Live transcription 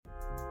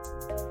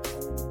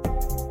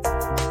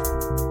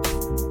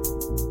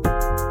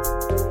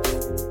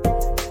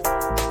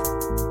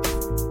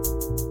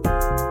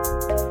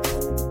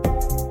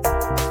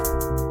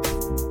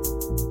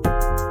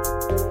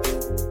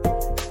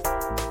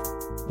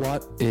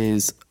What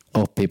is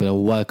up, people,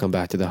 and welcome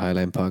back to the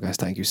Highline Podcast.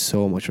 Thank you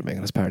so much for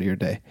making us part of your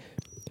day.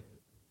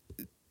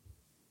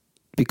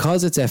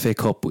 Because it's FA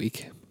Cup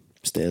week,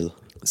 Still,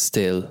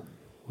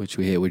 which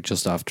we're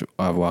just after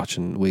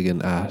watching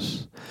Wigan at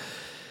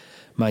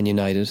Man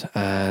United,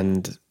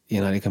 and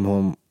United come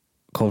home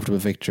comfortable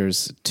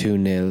victors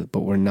 2-0, but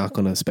we're not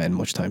going to spend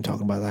much time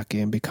talking about that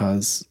game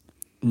because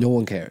no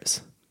one cares,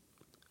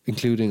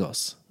 including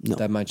us,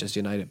 that Manchester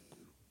United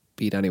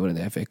beat anyone in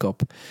the FA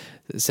Cup.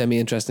 The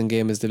semi-interesting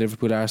game is the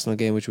Liverpool-Arsenal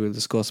game, which we'll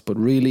discuss, but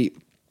really,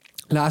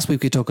 last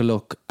week we took a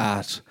look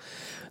at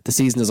the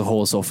season as a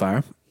whole so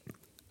far,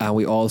 and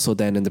we also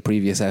then in the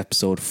previous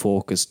episode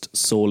focused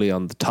solely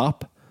on the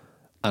top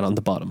and on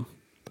the bottom.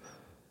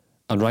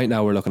 And right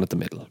now we're looking at the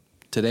middle.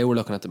 Today we're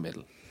looking at the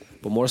middle.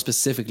 But more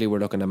specifically, we're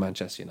looking at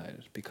Manchester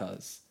United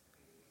because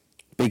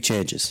big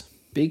changes,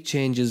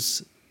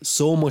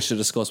 so much to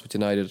discuss with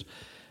United.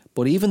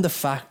 But even the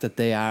fact that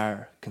they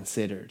are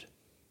considered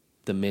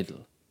the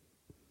middle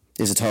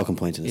is a talking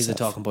point in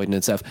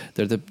itself.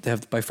 They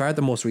have by far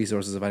the most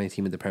resources of any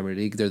team in the Premier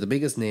League. They're the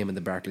biggest name in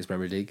the Barclays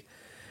Premier League.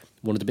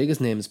 One of the biggest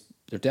names.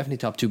 They're definitely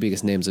top two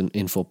biggest names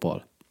in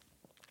football.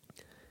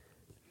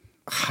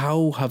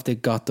 How have they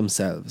got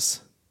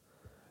themselves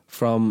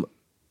from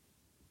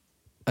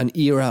an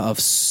era of,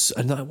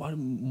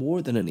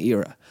 more than an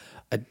era,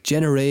 a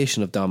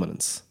generation of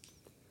dominance?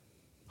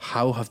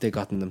 How have they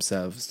gotten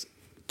themselves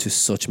to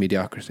such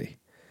mediocrity?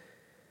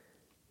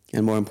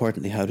 And more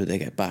importantly, how do they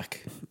get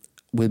back?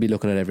 We'll be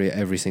looking at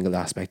every single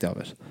aspect of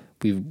it.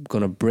 We're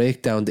going to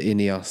break down the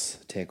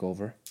INEOS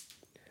takeover.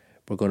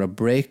 We're going to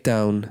break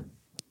down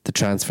the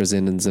transfers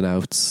ins and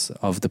outs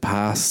of the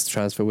past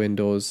transfer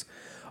windows,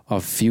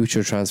 of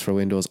future transfer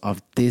windows,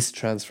 of this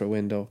transfer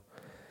window,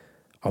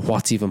 of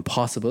what's even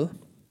possible.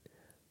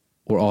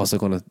 We're also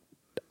going to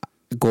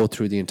go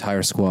through the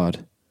entire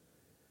squad,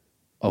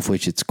 of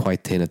which it's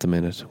quite thin at the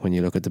minute when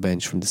you look at the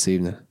bench from this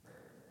evening.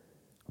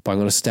 But I'm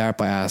going to start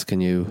by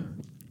asking you,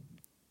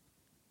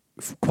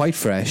 quite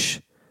fresh,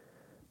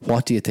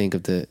 what do you think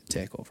of the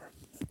takeover?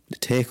 The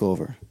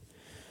takeover.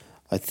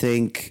 I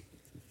think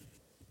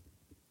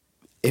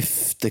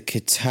if the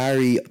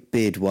Qatari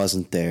bid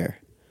wasn't there,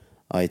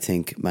 I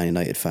think Man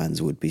United fans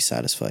would be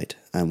satisfied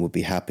and would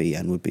be happy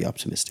and would be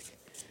optimistic.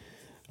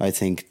 I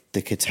think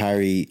the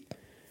Qatari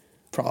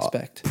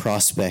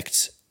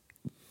prospect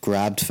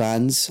grabbed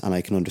fans, and I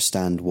can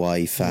understand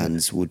why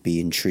fans would be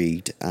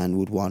intrigued and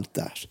would want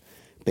that,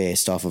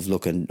 based off of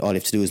looking. All you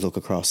have to do is look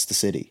across the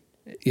city.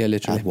 Yeah,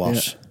 literally. At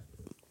what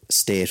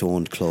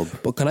state-owned club.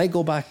 But can I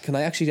go back? Can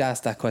I actually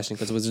ask that question?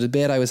 Because it was a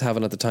debate I was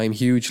having at the time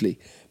hugely.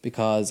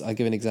 Because I'll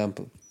give an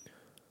example.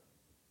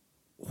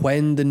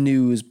 When the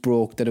news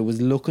broke that it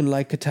was looking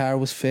like Qatar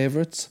was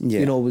favourites,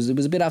 it was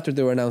a bit after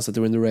they were announced that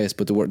they were in the race,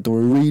 but they were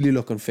really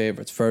looking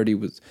favourites. Ferdy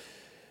was.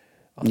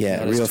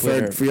 Rio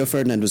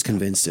Ferdinand was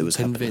convinced it was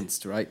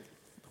convinced, happening. Right,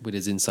 with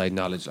his inside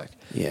knowledge, like.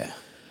 Yeah.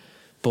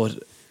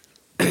 But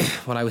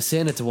when I was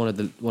saying it to one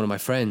of my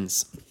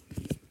friends,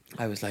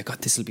 I was like,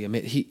 "God, this will be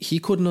amazing." He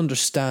couldn't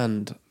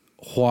understand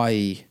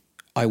why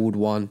I would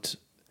want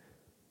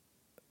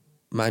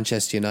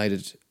Manchester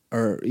United,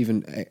 or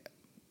even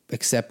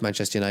accept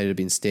Manchester United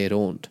being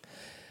state-owned,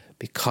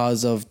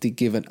 because of the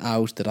giving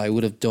out that I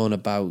would have done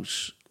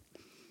about,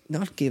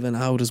 not giving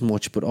out as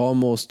much, but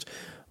almost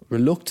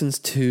reluctance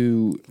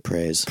to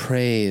praise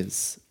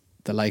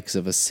the likes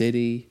of a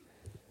City,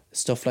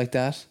 stuff like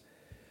that.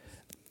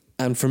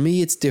 And for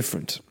me, it's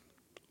different.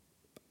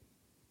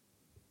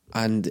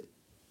 And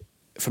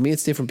for me,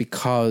 it's different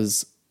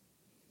because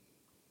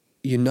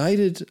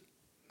United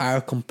are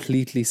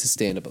completely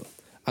sustainable.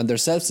 And they're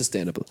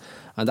self-sustainable.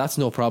 And that's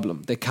no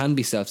problem. They can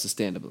be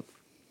self-sustainable.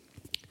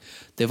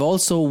 They've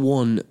also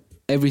won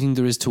everything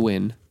there is to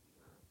win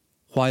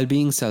while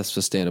being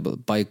self-sustainable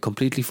by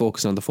completely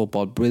focusing on the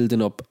football, building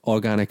up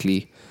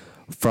organically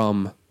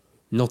from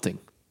nothing.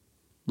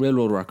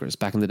 Railroad workers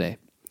back in the day.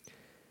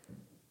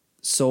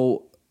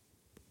 So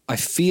I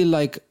feel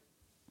like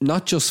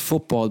not just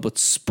football, but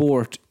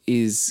sport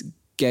is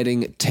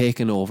getting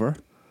taken over.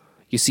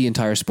 You see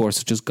entire sports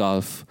such as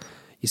golf.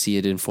 You see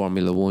it in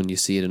Formula 1. You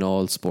see it in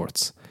all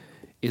sports.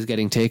 Is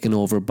getting taken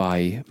over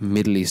by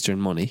Middle Eastern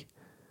money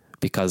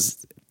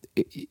because,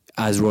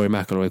 as Rory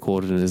McIlroy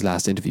quoted in his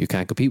last interview, you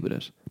can't compete with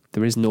it.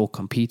 There is no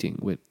competing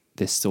with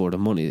this sort of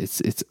money.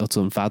 It's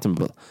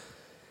unfathomable.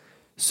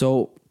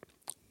 So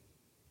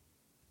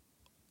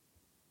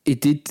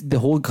it did, the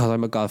whole, because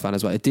I'm a golf fan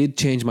as well, it did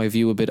change my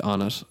view a bit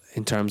on it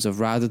in terms of,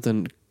 rather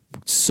than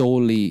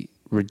solely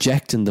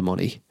rejecting the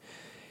money,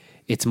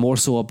 it's more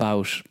so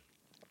about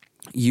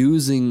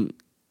using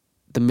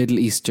the Middle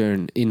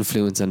Eastern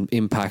influence and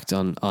impact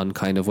on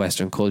kind of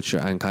Western culture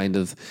and kind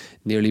of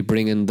nearly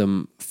bringing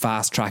them,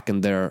 fast tracking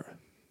their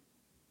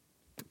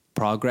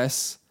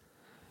progress,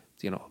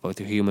 about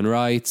the human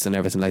rights and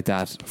everything like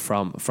that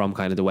from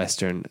kind of the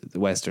Western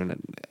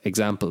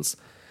examples.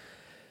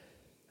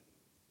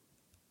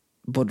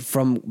 But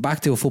from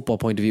back to a football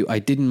point of view, I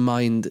didn't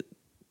mind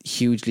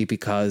hugely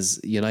because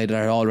United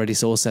are already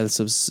so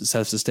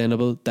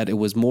self-sustainable that it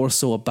was more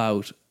so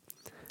about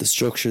The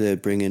structure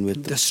they'd bring in with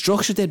them. The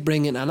structure they'd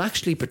bring in, and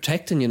actually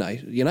protecting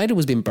United. United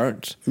was being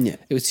burnt. Yeah.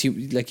 It was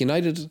like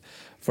United,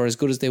 for as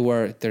good as they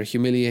were, they're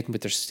humiliating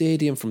with their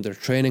stadium, from their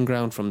training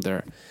ground, from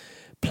their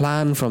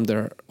plan, from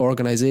their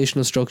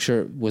organisational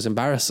structure, was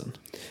embarrassing.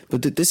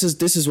 But this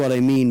is what I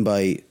mean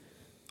by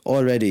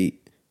already.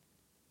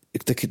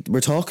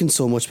 We're talking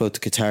so much about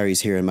the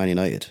Qataris here in Man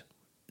United.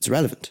 It's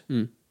irrelevant.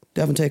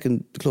 They haven't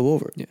taken the club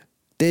over. Yeah.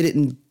 They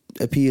didn't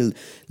appeal.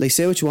 Like,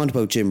 say what you want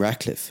about Jim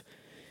Ratcliffe.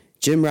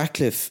 Jim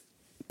Ratcliffe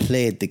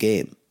played the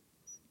game.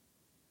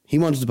 He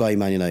wanted to buy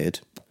Man United,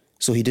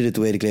 so he did it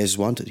the way the Glazers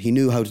wanted. He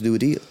knew how to do a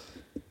deal.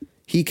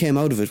 He came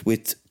out of it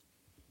with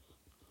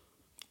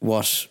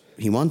what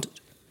he wanted.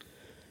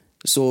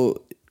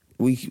 So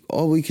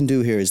all we can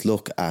do here is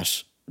look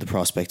at the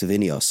prospect of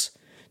INEOS.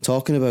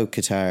 Talking about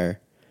Qatar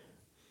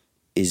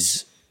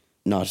is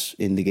not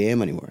in the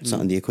game anymore. It's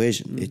not in the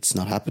equation. It's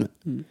not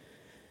happening.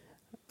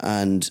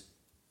 And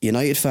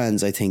United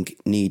fans, I think,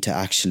 need to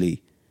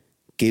actually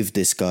give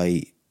this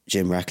guy,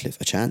 Jim Ratcliffe,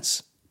 a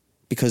chance.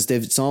 Because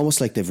it's almost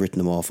like they've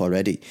written him off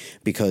already,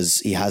 because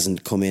he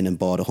hasn't come in and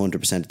bought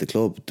 100% of the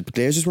club. The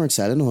Glazers weren't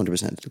selling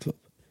 100% of the club.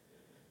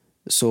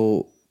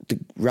 So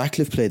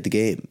Ratcliffe played the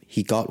game.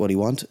 He got what he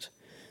wanted.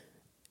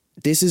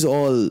 This is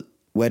all,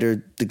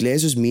 whether the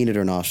Glazers mean it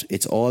or not,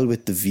 it's all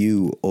with the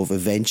view of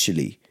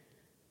eventually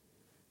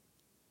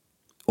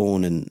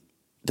owning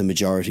the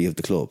majority of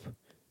the club.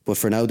 But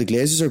for now, the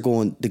Glazers are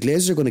going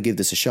to give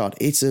this a shot.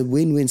 It's a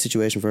win-win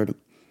situation for them.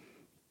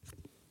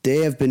 They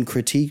have been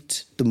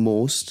critiqued the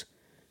most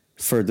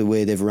for the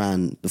way they've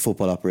ran the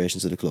football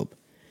operations of the club.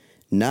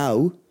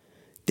 Now,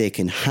 they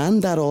can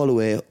hand that all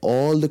away,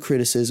 all the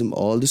criticism,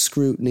 all the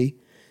scrutiny.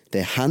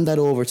 They hand that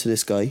over to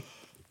this guy.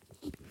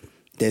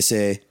 They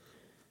say,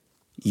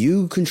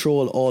 you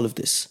control all of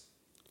this.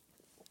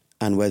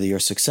 And whether you're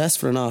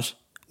successful or not,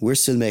 we're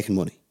still making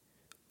money.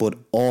 But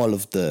all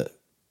of the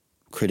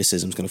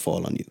criticism is going to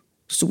fall on you.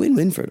 It's a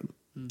win-win for them.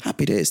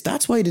 Happy days.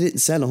 That's why they didn't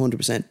sell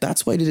 100%.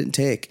 That's why they didn't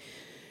take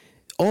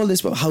all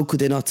this. About how could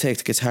they not take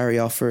the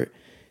Qatari offer?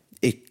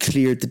 It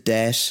cleared the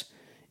debt.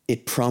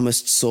 It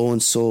promised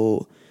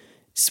so-and-so.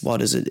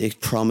 What is it? It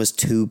promised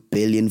 2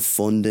 billion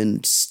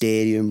funding,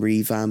 stadium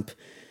revamp,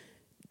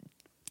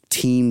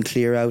 team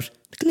clear out.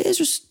 The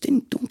Glazers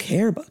don't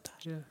care about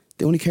that. Yeah.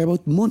 They only care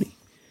about money.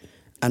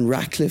 And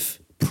Ratcliffe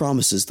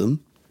promises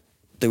them,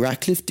 the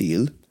Ratcliffe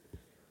deal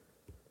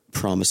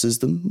promises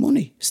them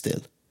money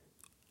still.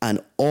 And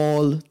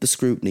all the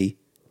scrutiny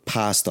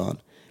passed on.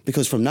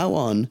 Because from now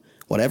on,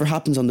 whatever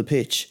happens on the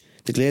pitch,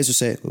 the Glazers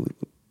say, well,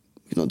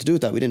 we don't have to do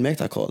with that. We didn't make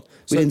that call.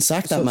 We didn't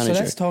sack that manager.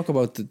 So let's talk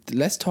about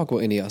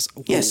INEOS.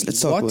 Yes, let's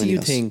talk about INEOS. What do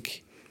you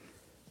think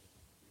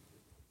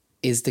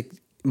is the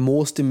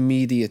most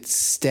immediate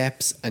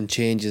steps and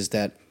changes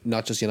that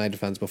not just United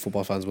fans but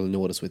football fans will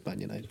notice with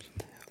Man United?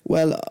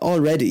 Well,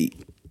 already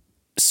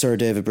Sir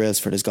David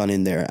Brailsford has gone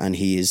in there and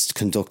he is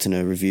conducting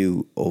a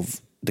review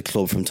of the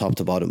club from top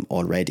to bottom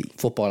already.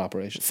 Football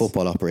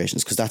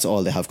operations, because that's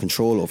all they have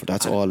control over.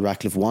 That's all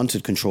Ratcliffe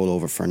wanted control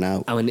over for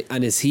now. And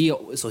is he?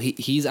 So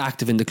he's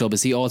active in the club.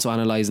 Is he also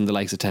analysing the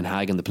likes of Ten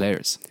Hag and the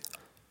players?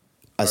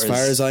 As far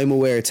as I'm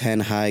aware,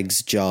 Ten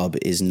Hag's job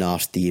is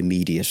not the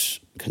immediate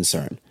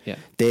concern. Yeah.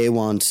 They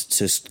want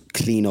to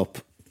clean up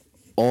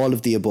all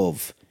of the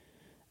above,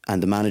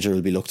 and the manager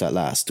will be looked at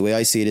last. The way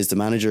I see it is the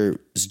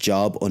manager's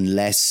job,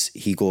 unless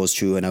he goes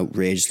through an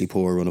outrageously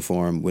poor run of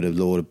form with a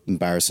load of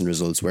embarrassing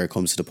results where it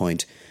comes to the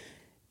point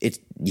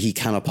he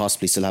cannot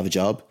possibly still have a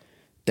job,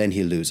 then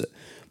he'll lose it.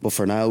 But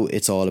for now,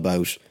 it's all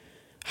about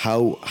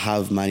how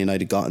have Man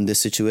United got in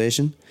this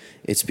situation.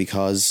 It's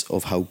because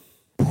of how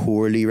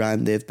poorly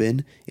ran they've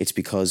been. It's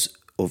because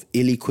of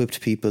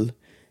ill-equipped people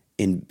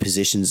in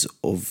positions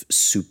of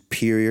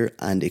superior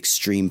and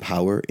extreme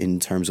power in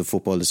terms of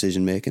football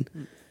decision making.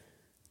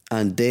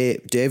 And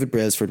David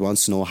Brailsford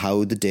wants to know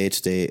how the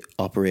day-to-day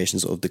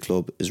operations of the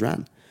club is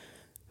ran.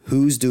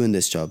 Who's doing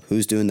this job?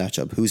 Who's doing that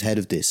job? Who's head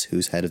of this?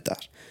 Who's head of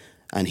that?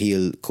 And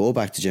he'll go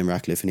back to Jim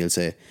Ratcliffe and he'll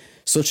say,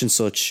 such and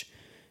such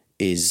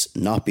is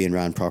not being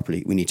ran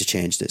properly. We need to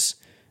change this.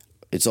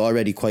 It's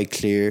already quite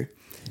clear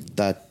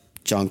that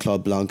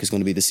Jean-Claude Blanc is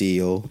going to be the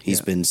CEO.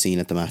 He's been seen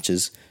at the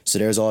matches. So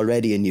there's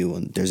already a new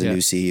one. There's a new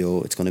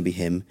CEO. It's going to be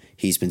him.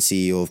 He's been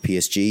CEO of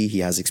PSG. He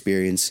has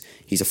experience.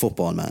 He's a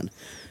football man,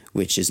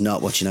 which is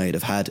not what United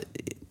have had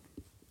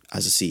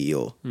as a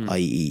CEO,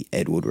 i.e.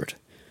 Ed Woodward.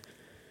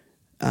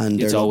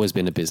 And it's always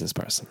been a business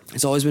person.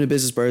 It's always been a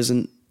business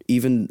person.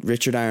 Even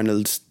Richard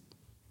Arnold,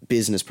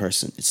 business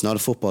person. It's not a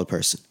football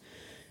person.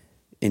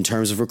 In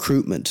terms of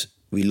recruitment,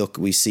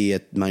 we see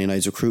at Man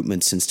United's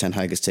recruitment since Ten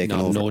Hag has taken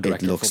over,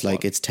 it looks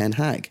like it's Ten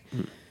Hag.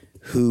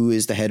 Who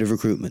is the head of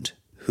recruitment?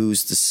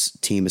 Who's the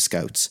team of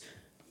scouts?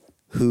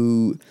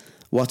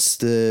 What's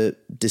the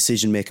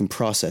decision-making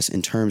process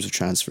in terms of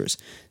transfers?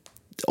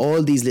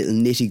 All these little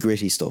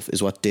nitty-gritty stuff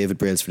is what David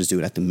Brailsford is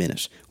doing at the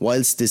minute,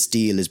 whilst this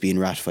deal is being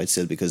ratified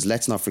still, because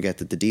let's not forget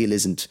that the deal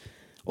isn't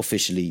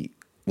officially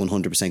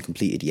 100%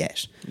 completed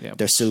yet. Yeah,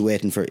 they're still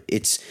waiting for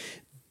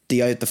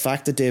the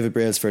fact that David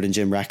Brailsford and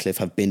Jim Ratcliffe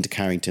have been to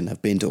Carrington,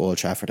 have been to Old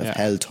Trafford, have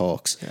held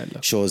talks,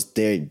 shows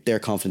they're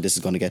confident this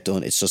is going to get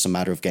done. It's just a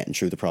matter of getting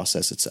through the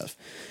process itself.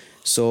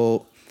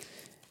 So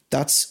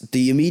that's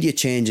the immediate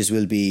changes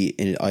will be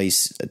in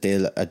ICE.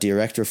 A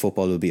director of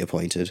football will be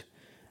appointed,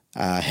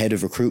 a head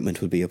of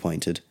recruitment will be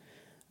appointed,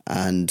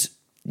 and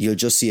you'll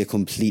just see a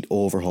complete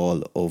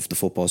overhaul of the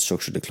football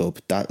structure of the club.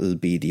 That will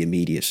be the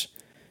immediate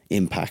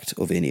impact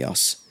of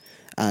INEOS.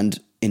 And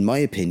in my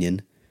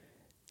opinion,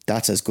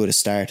 that's as good a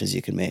start as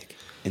you can make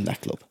in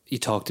that club. You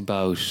talked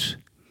about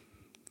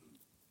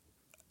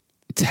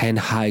Ten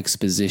Hag's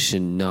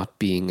position not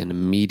being an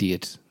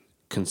immediate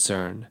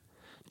concern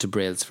to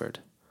Brailsford.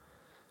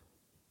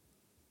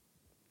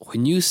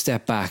 When you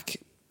step back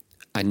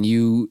and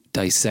you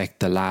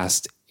dissect the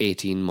last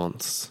 18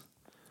 months,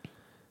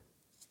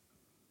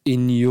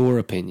 in your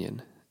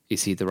opinion,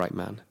 is he the right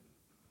man?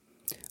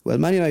 Well,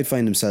 Man United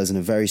find themselves in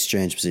a very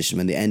strange position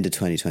when they ended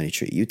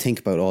 2023. You think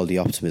about all the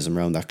optimism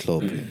around that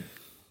club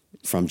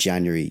from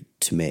January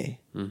to May.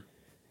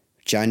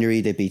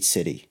 January, they beat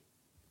City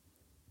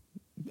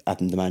at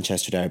the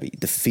Manchester Derby.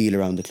 The feel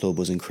around the club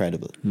was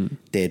incredible.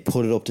 They had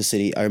put it up to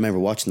City. I remember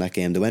watching that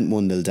game. They went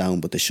 1-0 down,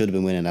 but they should have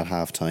been winning at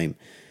half time.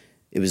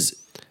 It was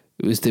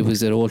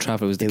at Old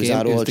Trafford. It was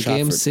the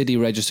game City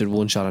registered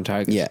one shot on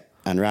target. Yeah,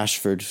 and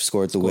Rashford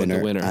scored the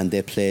winner, and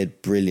they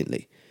played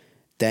brilliantly.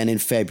 Then in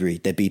February,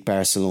 they beat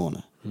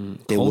Barcelona.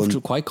 They won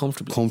quite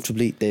comfortably.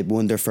 Comfortably, they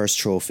won their first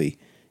trophy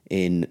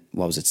in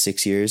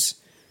 6 years.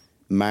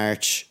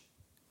 March,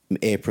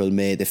 April,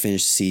 May, they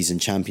finished the season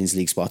Champions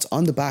League spots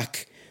on the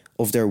back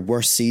of their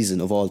worst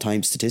season of all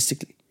time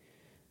statistically.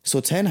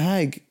 So Ten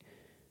Hag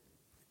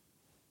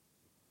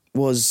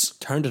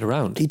turned it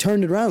around. He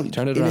turned it around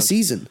in a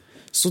season.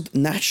 So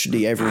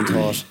naturally, everyone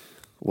thought,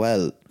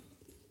 well,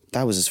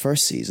 that was his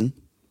first season.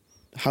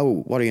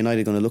 What are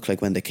United going to look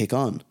like when they kick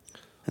on?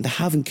 And they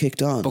haven't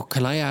kicked on. But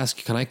can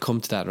I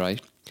come to that,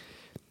 right?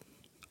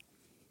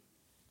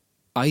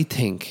 I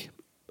think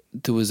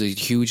there was a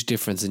huge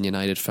difference in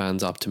United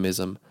fans'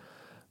 optimism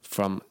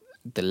from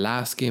the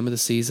last game of the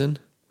season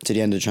to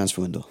the end of the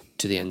transfer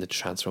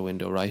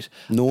window. Right?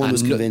 No one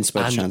was convinced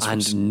about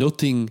transfers. And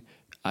nothing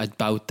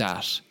about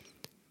that.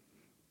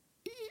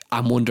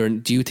 I'm wondering,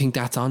 do you think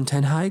that's on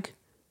Ten Hag?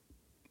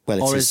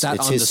 Well, or is that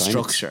on the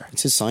structure?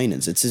 It's his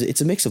signings.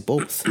 It's a mix of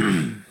both.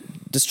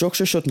 The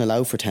structure shouldn't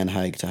allow for Ten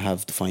Hag to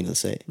have the final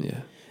say. Yeah.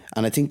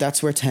 And I think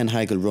that's where Ten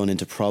Hag will run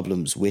into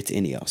problems with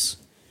INEOS.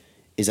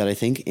 Is that I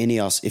think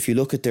INEOS, if you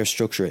look at their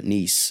structure at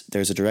Nice,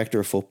 there's a director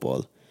of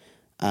football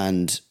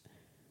and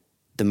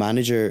the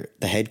manager,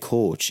 the head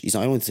coach, he's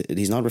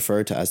not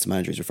referred to as the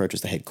manager, he's referred to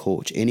as the head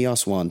coach.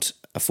 INEOS want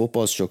a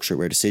football structure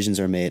where decisions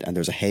are made and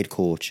there's a head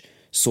coach,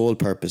 sole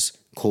purpose,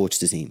 coach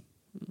the team.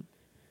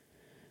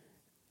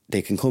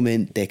 They can come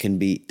in, they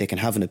can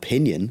have an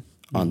opinion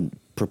on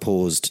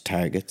proposed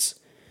targets,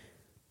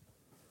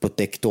 but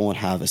they don't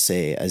have a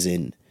say, as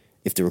in,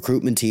 if the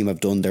recruitment team have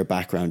done their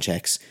background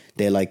checks,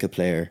 they like a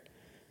player,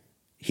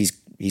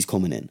 he's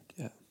coming in.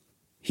 Yeah.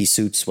 He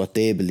suits what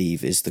they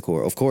believe is the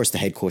core. Of course, the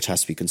head coach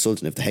has to be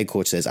consulted. If the head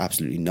coach says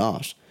absolutely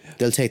not,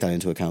 they'll take that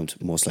into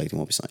account. Most likely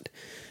won't be signed.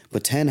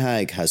 But Ten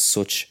Hag has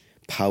such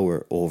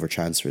power over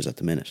transfers at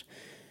the minute.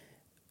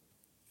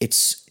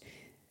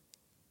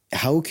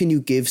 How can you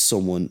give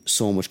someone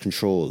so much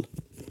control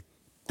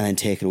and then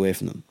take it away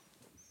from them?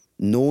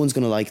 No one's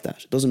going to like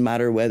that. It doesn't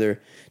matter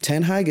whether...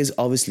 Ten Hag is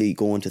obviously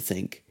going to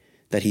think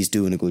that he's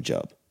doing a good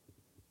job.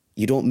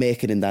 You don't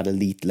make it in that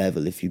elite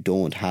level if you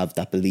don't have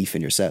that belief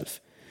in yourself.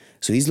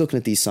 So he's looking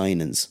at these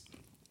signings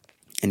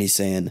and he's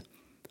saying,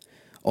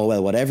 oh,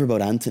 well, whatever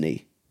about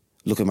Anthony,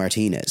 look at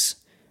Martinez.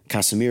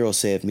 Casemiro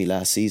saved me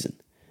last season.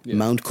 Yeah.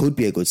 Mount could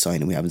be a good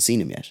signing. We haven't seen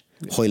him yet.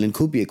 Yeah. Højlund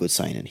could be a good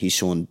signing. He's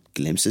shown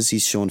glimpses.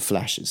 He's shown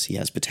flashes. He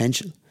has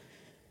potential.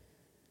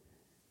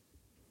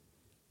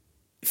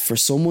 For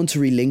someone to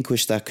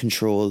relinquish that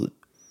control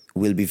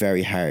will be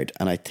very hard.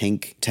 And I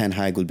think Ten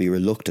Hag will be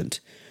reluctant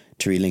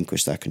to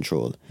relinquish that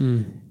control.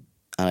 And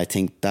I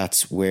think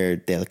that's where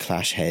they'll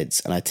clash heads.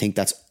 And I think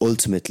that's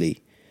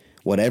ultimately,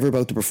 whatever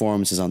about the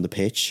performances on the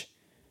pitch,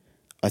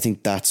 I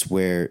think that's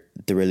where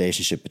the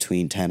relationship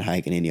between Ten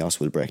Hag and INEOS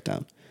will break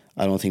down.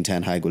 I don't think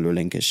Ten Hag will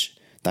relinquish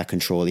that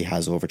control he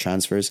has over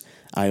transfers.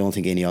 I don't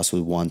think INEOS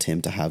will want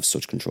him to have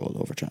such control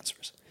over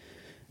transfers.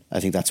 I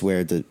think that's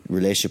where the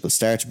relationship will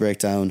start to break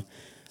down.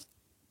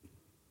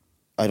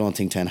 I don't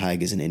think Ten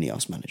Hag is an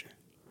INEOS manager.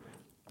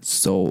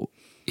 So,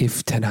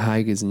 if Ten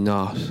Hag is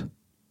not,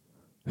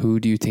 who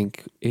do you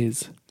think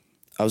is?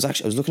 I was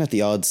looking at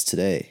the odds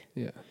today.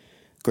 Yeah.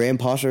 Graham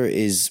Potter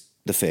is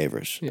the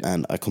favourite,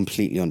 and I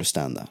completely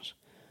understand that.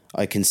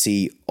 I can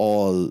see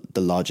all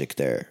the logic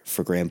there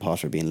for Graham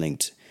Potter being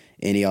linked.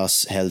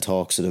 INEOS held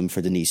talks with him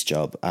for the Nice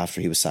job after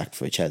he was sacked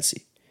by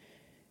Chelsea.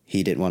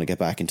 He didn't want to get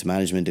back into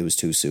management. It was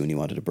too soon. He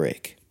wanted a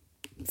break.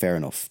 Fair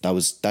enough.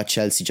 That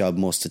Chelsea job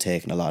must have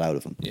taken a lot out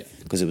of him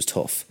because it was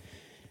tough.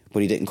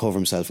 But he didn't cover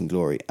himself in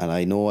glory. And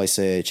I know I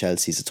say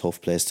Chelsea's a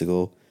tough place to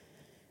go.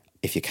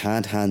 If you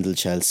can't handle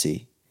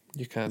Chelsea,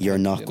 you're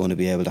not going to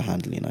be able to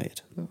handle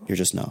United. No. You're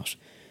just not.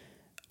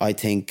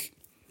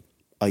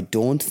 I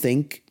don't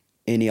think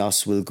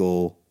INEOS will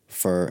go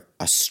for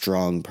a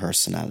strong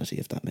personality,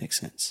 if that makes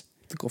sense.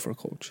 To go for a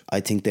coach. I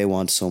think they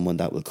want someone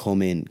that will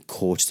come in,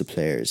 coach the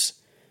players,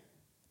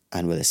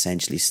 and will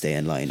essentially stay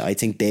in line. I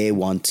think they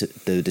want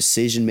the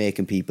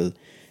decision-making people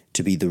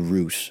to be the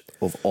root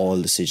of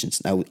all decisions.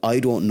 Now,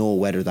 I don't know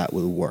whether that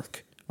will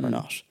work or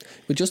not.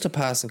 But just a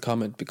passing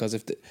comment, because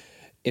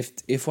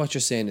if what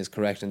you're saying is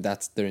correct and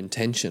that's their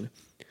intention,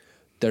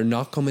 they're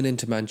not coming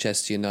into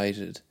Manchester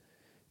United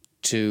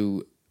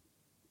to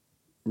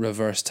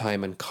reverse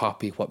time and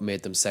copy what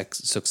made them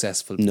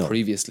successful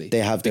previously. They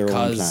have their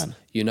own plan.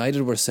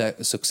 United were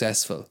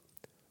successful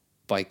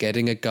by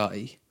getting a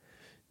guy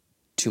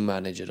to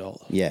manage it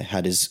all. Yeah,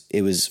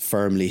 it was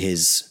firmly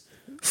his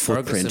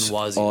footprint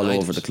was all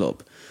United. over the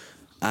club.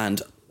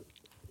 And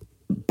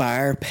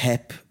bar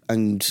Pep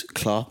and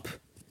Klopp,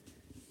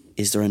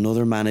 is there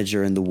another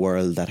manager in the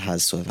world that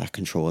has sort of that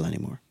control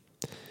anymore?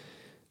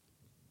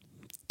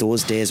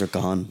 Those days are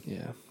gone.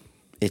 Yeah.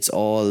 It's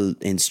all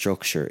in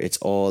structure. It's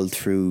all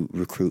through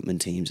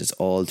recruitment teams. It's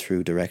all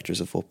through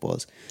directors of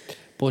footballs.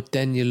 But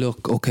then you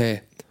look,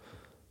 okay,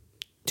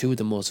 two of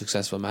the most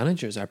successful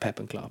managers are Pep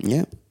and Klopp.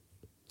 Yeah.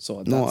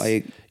 So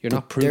you're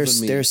not proving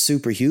me. They're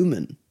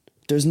superhuman.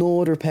 There's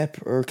no other Pep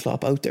or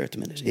Klopp out there at the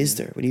minute, is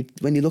there?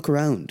 When you look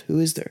around, who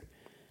is there?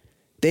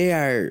 They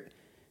are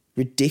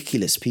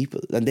ridiculous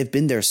people, and they've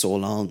been there so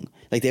long.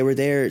 Like, they were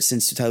there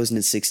since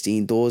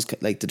 2016. Those,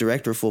 like, the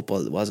director of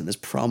football wasn't as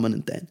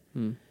prominent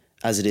then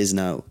as it is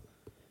now.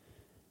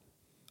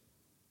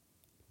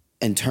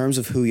 In terms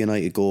of who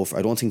United go for,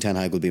 I don't think Ten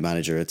Hag will be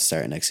manager at the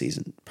start of next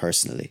season,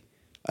 personally.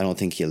 I don't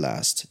think he'll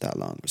last that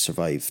long,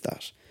 survive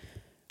that.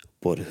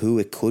 But who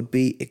it could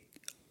be,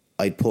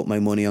 I'd put my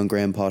money on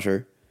Graham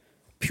Potter,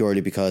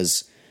 purely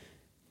because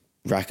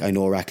I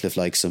know Ratcliffe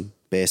likes him,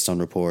 based on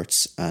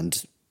reports,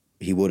 and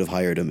he would have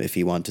hired him if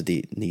he wanted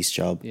the Nice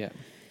job. Yeah.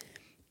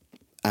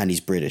 And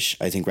he's British.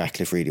 I think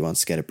Ratcliffe really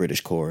wants to get a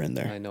British core in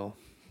there. I know.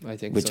 I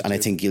think so And I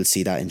too. think you'll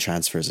see that in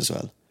transfers as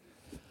well.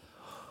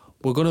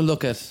 We're going to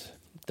look at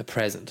the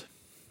present.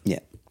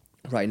 Yeah.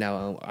 Right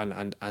now,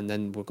 and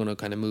then we're going to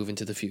kind of move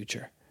into the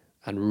future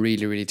and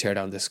really, really tear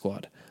down this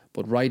squad.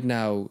 But right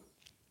now,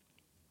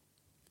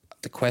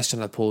 the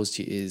question I'll pose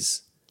to you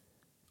is,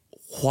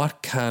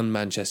 what can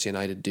Manchester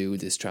United do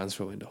this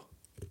transfer window?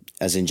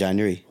 As in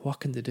January? What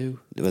can they do?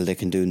 Well, they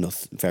can do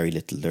nothing, very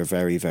little. They're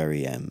very,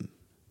 very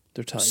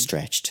they're tied.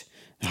 Stretched.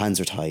 Hands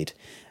are tied.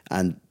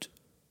 And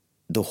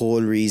the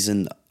whole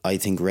reason I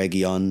think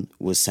Reguilon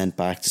was sent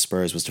back to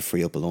Spurs was to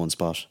free up a loan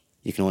spot.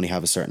 You can only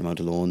have a certain amount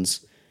of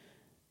loans.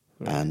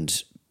 Right.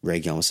 And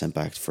Reguilon was sent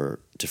back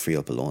to free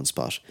up a loan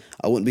spot.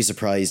 I wouldn't be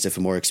surprised if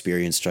a more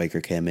experienced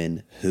striker came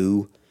in.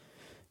 Who?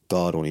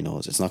 God only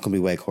knows. It's not going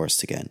to be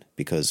Weghorst again,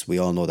 because we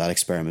all know that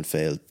experiment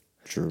failed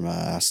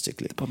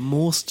drastically. But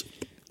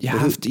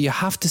you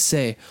have to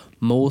say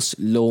most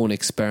loan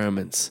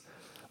experiments,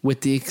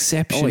 with the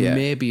exception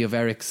maybe of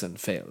Eriksen,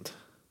 failed.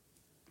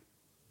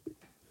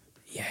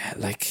 Yeah,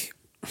 like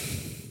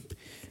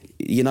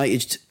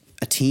United,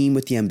 a team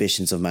with the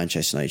ambitions of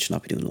Manchester United should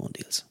not be doing loan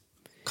deals.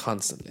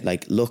 Constantly.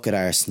 Like, look at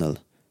Arsenal,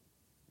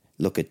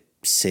 look at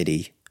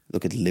City,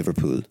 look at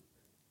Liverpool.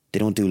 They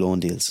don't do loan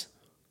deals.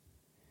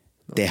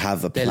 They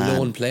have a plan. They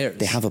loan players.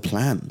 They have a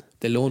plan.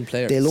 They loan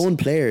players. They loan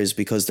players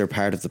because they're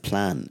part of the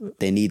plan.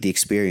 They need the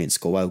experience.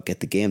 Go out, get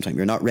the game time.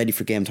 You're not ready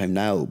for game time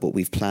now, but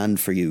we've planned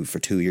for you for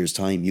 2 years'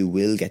 time. You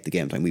will get the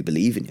game time. We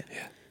believe in you.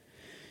 Yeah.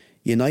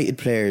 United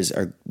players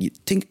are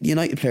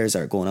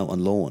going out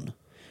on loan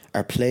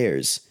are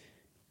players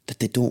that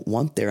they don't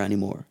want there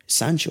anymore.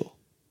 Sancho.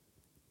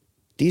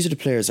 These are the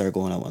players that are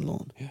going out on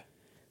loan. Yeah.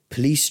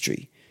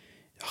 Pellistri.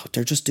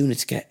 They're just doing it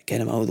to get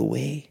him out of the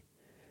way.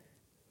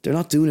 They're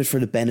not doing it for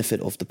the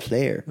benefit of the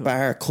player. No.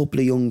 Bar a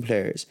couple of young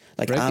players.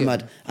 Like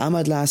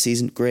Ahmad last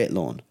season, great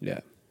loan.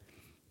 Yeah.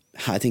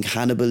 I think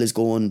Hannibal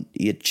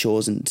he had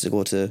chosen to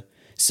go to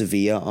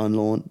Sevilla on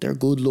loan. They're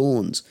good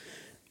loans.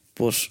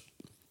 But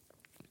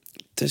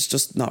there's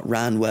just not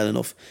ran well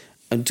enough.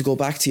 And to go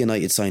back to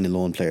United signing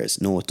loan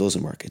players, no, it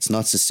doesn't work. It's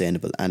not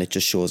sustainable, and it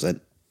just shows that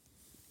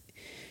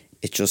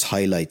it just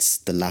highlights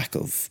the lack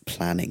of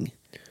planning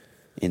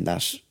in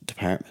that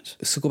department.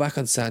 So go back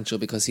on Sancho,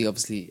 because he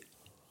obviously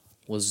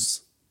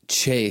was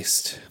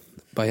chased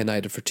by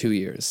United for 2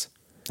 years.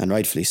 And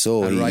rightfully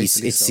so. It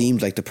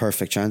seemed like the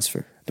perfect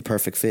transfer, the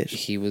perfect fit.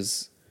 He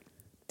was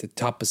the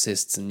top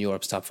assists in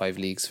Europe's top 5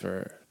 leagues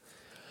for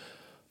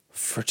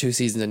 2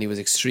 seasons, and he was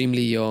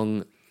extremely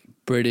young,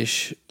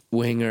 British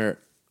winger.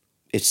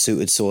 It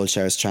suited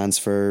Solskjaer's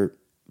transfer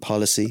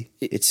policy.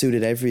 It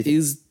suited everything.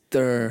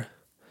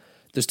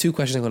 There's 2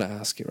 questions I'm going to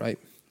ask you, right?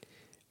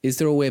 Is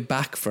there a way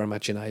back for him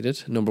at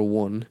United, number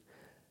one?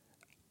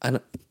 And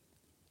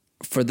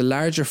for the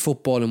larger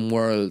footballing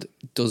world,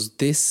 does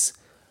this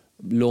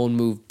loan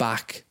move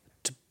back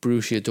to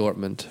Borussia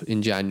Dortmund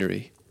in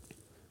January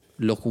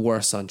look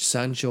worse on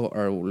Sancho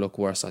or look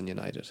worse on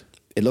United?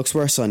 It looks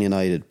worse on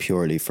United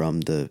purely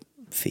from the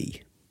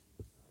fee.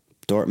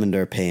 Dortmund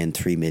are paying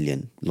 3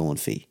 million loan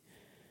fee,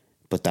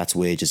 but that's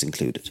wages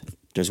included.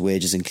 There's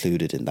wages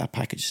included in that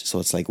package. So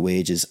it's like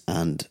wages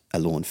and a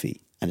loan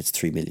fee, and it's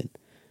 3 million.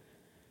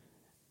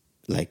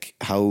 Like,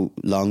 how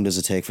long does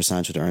it take for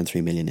Sancho to earn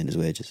 3 million in his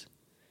wages?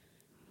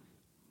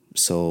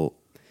 So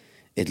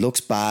it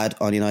looks bad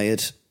on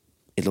United.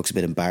 It looks a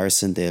bit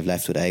embarrassing. They've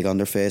left with egg on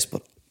their face,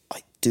 but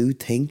I do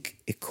think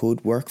it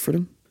could work for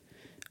them.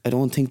 I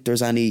don't think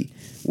there's any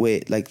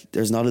way, like,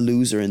 there's not a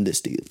loser in this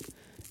deal.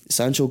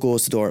 Sancho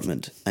goes to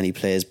Dortmund and he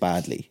plays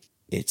badly.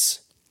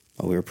 It's,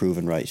 oh, we were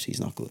proven right,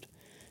 he's not good.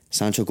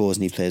 Sancho goes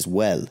and he plays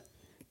well.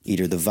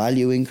 Either the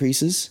value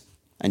increases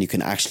and you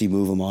can actually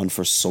move him on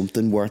for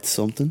something worth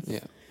something,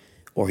 Yeah.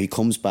 or he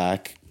comes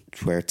back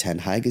where Ten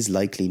Hag is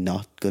likely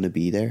not going to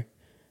be there.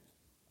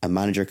 A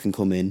manager can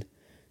come in,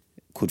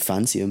 could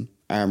fancy him,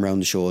 arm around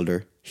the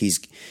shoulder.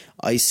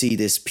 I see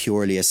this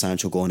purely as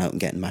Sancho going out and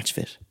getting match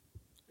fit.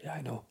 Yeah,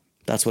 I know.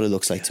 That's what it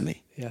looks like to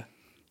me. Yeah.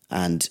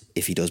 And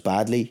if he does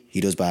badly, he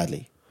does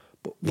badly.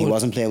 But He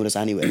wasn't playing with us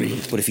anyway.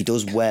 But if he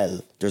does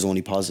well, there's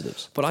only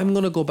positives. But I'm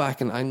going to go back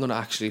and I'm going to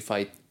actually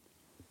fight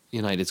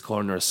United's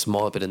corner a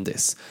small bit in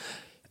this.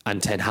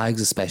 And Ten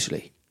Hag's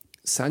especially.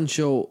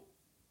 Sancho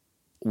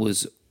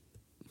was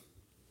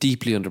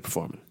deeply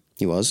underperforming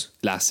He was.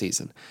 last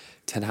season.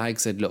 Ten Hag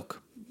said,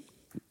 look,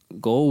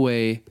 go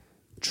away,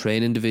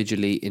 train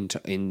individually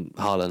in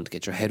Holland,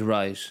 get your head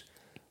right,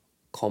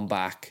 come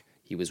back.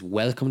 He was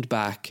welcomed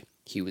back.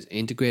 He was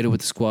integrated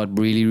with the squad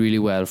really, really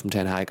well from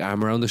Ten Hag.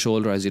 Arm around the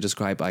shoulder, as you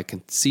described. I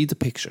can see the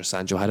picture.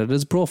 Sancho had it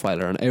as a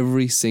profiler on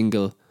every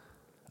single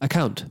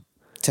account.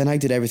 Ten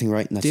Hag did everything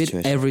right in that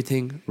situation. Did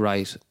everything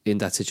right in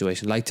that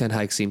situation, like Ten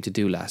Hag seemed to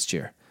do last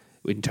year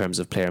in terms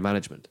of player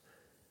management.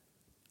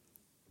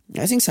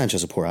 I think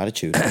Sancho's a poor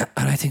attitude. And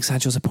I think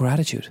Sancho's a poor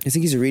attitude. I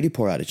think he's a really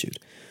poor attitude.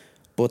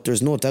 But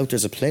there's no doubt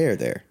there's a player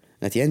there.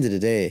 And at the end of the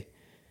day,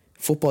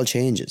 football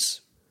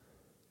changes.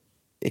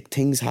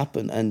 Things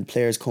happen and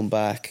players come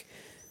back.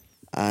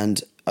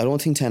 And I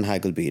don't think Ten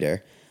Hag will be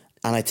there.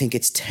 And I think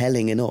it's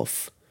telling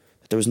enough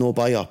that there was no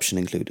buy option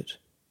included.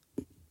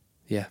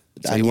 Yeah.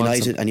 So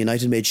And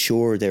United made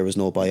sure there was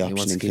no buy option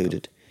wants to keep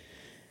included.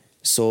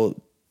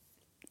 So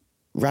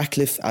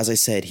Ratcliffe, as I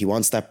said, he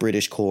wants that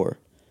British core.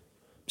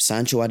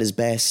 Sancho at his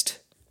best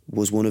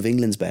was one of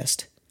England's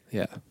best.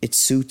 Yeah. It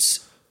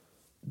suits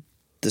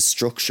the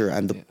structure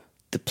and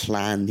the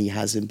plan he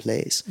has in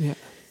place. Yeah.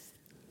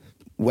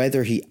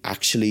 Whether he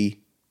actually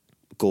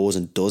goes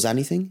and does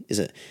anything is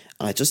it.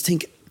 And I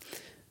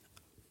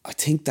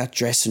think that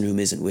dressing room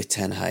isn't with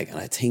Ten Hag, and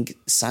I think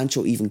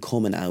Sancho even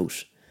coming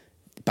out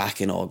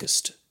back in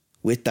August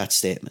with that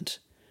statement.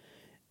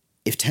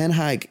 If Ten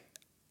Hag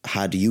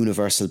had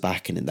universal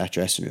backing in that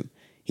dressing room,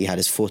 he had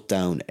his foot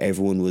down,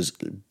 everyone was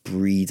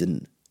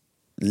breathing,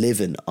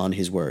 living on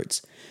his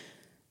words.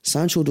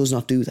 Sancho does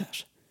not do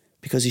that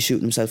because he's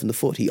shooting himself in the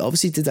foot. He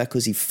obviously did that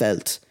because he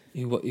felt.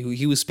 He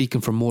was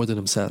speaking for more than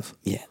himself.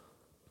 Yeah.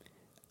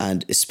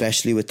 And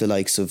especially with the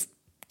likes of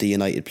the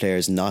United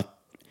players not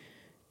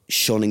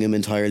shunning him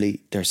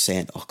entirely, they're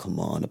saying, oh, come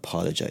on,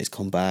 apologise,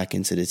 come back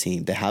into the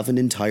team. They haven't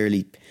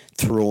entirely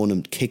thrown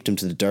him, kicked him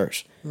to the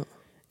dirt,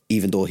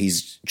 even though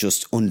he's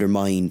just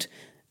undermined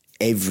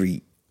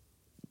he's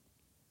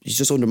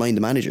just undermined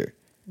the manager.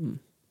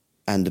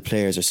 And the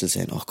players are still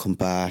saying, oh, come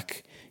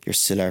back, you're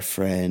still our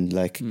friend.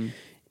 Like,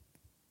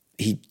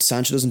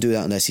 Sancho doesn't do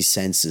that unless he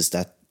senses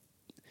that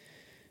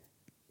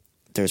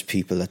there's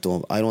people that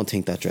don't. I don't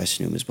think that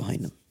dressing room is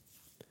behind them.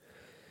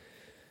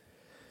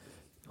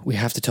 We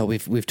have to talk.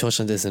 We've touched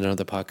on this in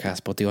another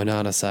podcast, but the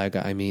Onana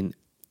saga. I mean,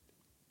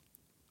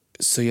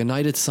 so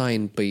United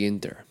signed by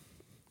Inter,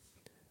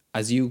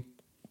 as you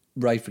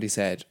rightfully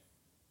said,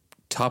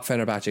 top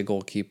Fenerbahce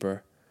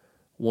goalkeeper,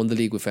 won the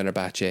league with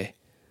Fenerbahce.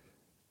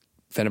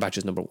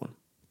 Fenerbahce's number one.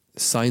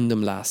 Signed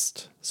them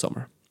last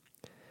summer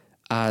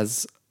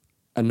as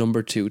a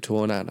number 2 to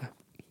Onana.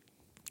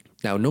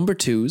 Now, number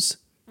 2s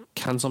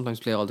can sometimes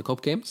play all the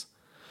cup games,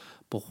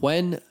 but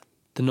when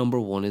the number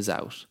 1 is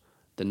out,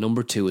 the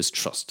number 2 is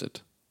trusted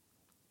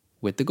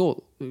with the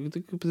goal, with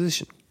the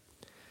position.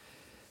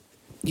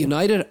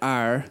 United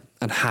are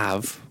and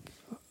have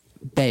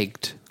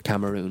begged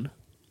Cameroon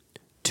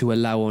to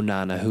allow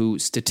Onana, who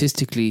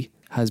statistically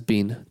has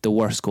been the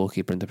worst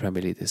goalkeeper in the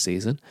Premier League this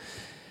season,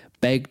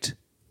 begged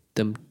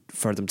them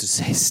for them to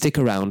stick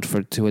around,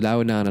 to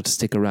allow Onana to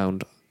stick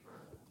around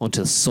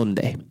until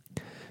Sunday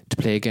to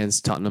play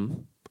against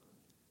Tottenham,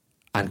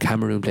 and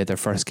Cameroon played their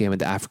first game in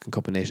the African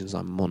Cup of Nations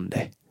on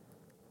Monday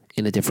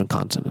in a different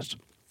continent.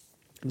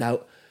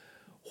 Now,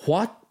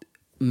 what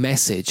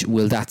message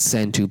will that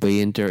send to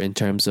Inter in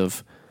terms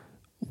of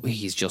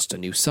he's just a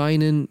new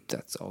signing,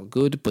 that's all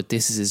good, but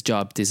this is his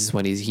job, this is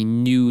when he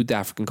knew the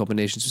African Cup of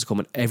Nations was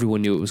coming,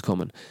 everyone knew it was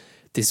coming,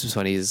 this was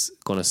when he's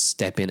going to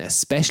step in,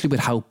 especially with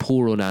how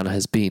poor Onana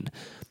has been.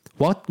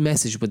 What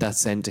message would that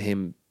send to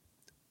him,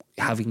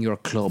 having your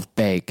club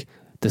beg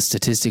the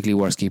statistically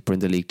worst keeper in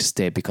the league to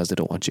stay because they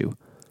don't want you?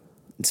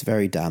 It's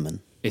very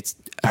damning.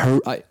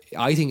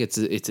 I think it's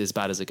as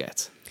bad as it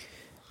gets.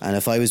 And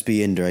if I was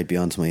Inter, I'd be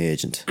on to my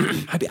agent.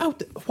 I'd be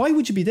out. Why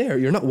would you be there?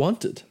 You're not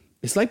wanted.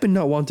 It's like being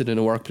not wanted in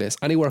a workplace,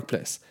 any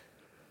workplace.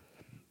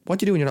 What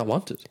do you do when you're not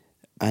wanted?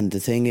 And the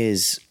thing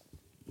is,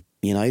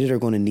 United are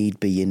going to need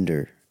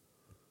Binder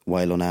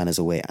while Onana's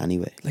away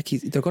anyway. Like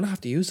they're going to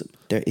have to use him.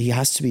 He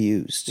has to be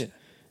used. Yeah.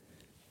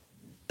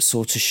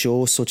 So to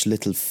show such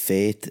little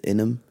faith in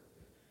him,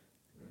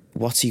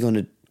 what's he going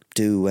to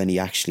do when he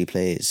actually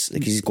plays?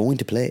 Like, he's going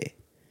to play.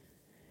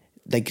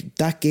 Like,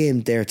 that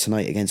game there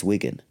tonight against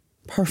Wigan,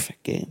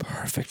 perfect game.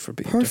 Perfect for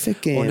Binder.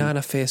 Perfect game.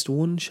 Onana faced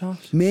one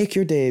shot. Make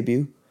your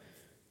debut,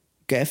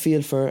 get a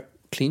feel for it.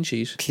 Clean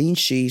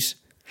sheet.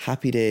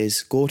 Happy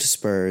days, go to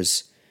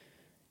Spurs.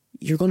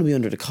 You're going to be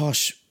under the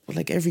cosh.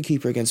 Like, every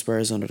keeper against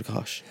Spurs is under the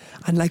cosh.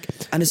 And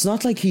it's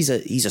not like he's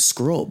a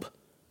scrub.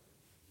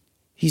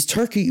 He's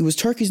Turkey. He was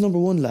Turkey's number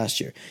one last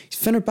year.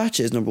 Fenerbahce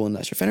is number one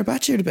last year.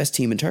 Fenerbahce are the best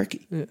team in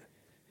Turkey. Yeah.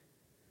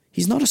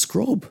 He's not a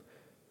scrub.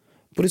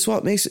 But it's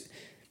what makes it...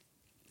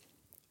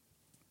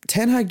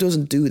 Ten Hag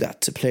doesn't do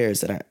that to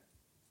players that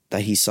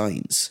he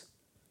signs.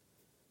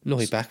 No,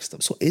 he backs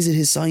them. So is it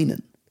his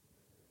signing?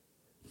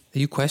 Are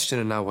you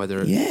questioning now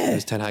whether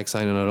it's Ten Hag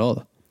signing at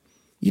all?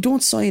 You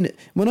don't sign it.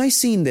 When I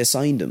seen they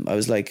signed him, I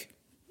was like,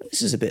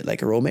 this is a bit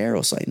like a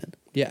Romero signing.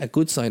 Yeah, a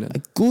good signing. A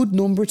good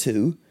number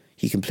 2.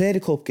 He can play the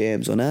cup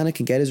games. Onana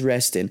can get his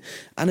rest in.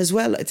 And as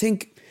well, I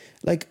think,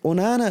 like,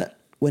 Onana,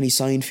 when he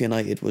signed for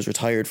United, was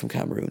retired from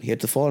Cameroon. He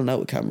had to fallen out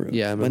with Cameroon.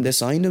 Yeah, when they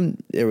signed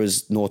him, there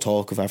was no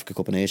talk of Africa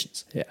Cup of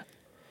Nations. Yeah.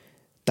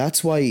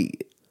 That's why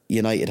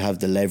United have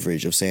the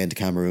leverage of saying to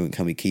Cameroon,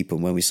 can we keep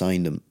him? When we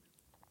signed him,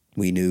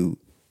 we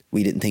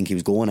didn't think he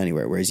was going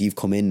anywhere. Whereas you've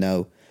come in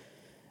now.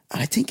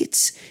 And I think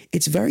it's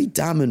very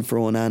damning for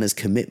Onana's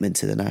commitment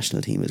to the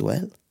national team as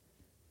well.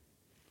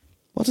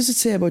 What does it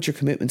say about your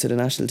commitment to the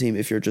national team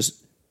if you're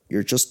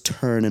just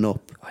turning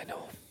up? I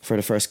know. For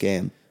the first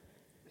game?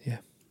 Yeah.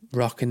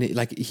 Rocking it.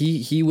 Like,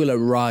 he will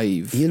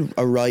arrive. He'll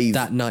arrive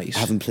that night.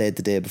 Having played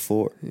the day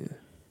before. Yeah.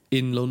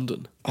 In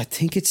London. I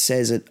think it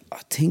says it. I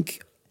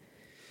think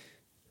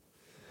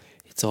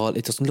it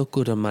doesn't look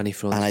good on many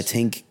fronts. And I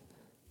think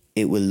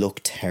it will look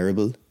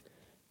terrible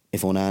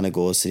if Onana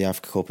goes to the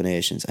Africa Cup of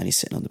Nations and he's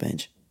sitting on the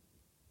bench.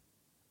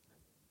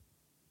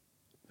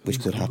 Which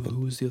could happen.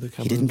 Who was the other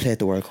Cameroon? He didn't play at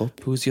the World Cup.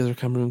 Who was the other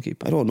Cameroon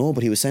keeper? I don't know,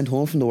 but he was sent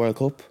home from the World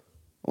Cup.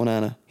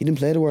 Onana. He didn't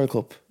play the World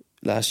Cup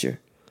last year.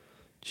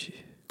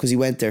 Because he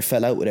went there,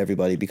 fell out with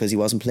everybody because he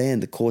wasn't playing.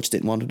 The coach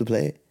didn't want him to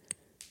play.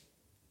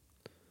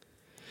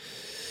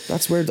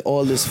 That's where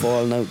all this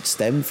falling out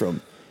stemmed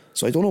from.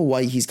 So I don't know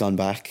why he's gone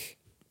back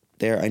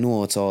there. I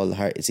know it's all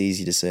hard. It's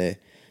easy to say.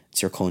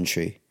 It's your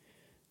country.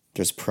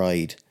 There's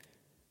pride.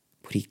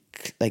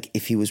 But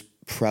if he was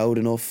proud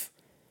enough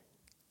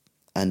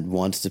and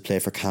wanted to play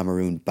for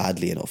Cameroon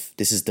badly enough,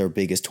 this is their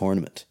biggest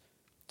tournament.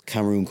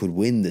 Cameroon could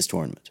win this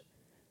tournament.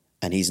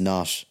 And he's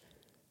not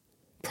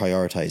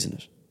prioritising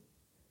it.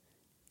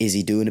 Is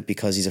he doing it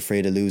because he's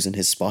afraid of losing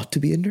his spot to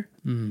Binder?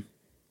 Mm.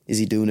 Is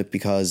he doing it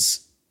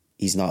because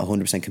he's not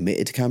 100%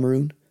 committed to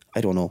Cameroon?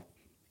 I don't know.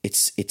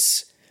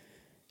 It's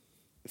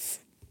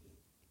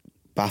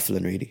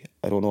baffling, really.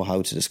 I don't know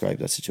how to describe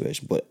that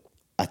situation. But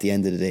at the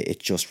end of the day, it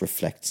just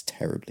reflects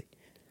terribly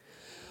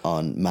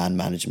on man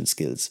management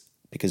skills.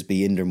 Because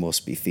Binder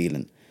must be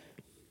feeling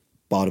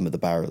bottom of the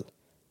barrel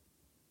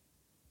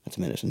at the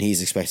minute. And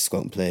he's expected to go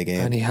out and play a game.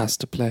 And he has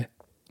to play.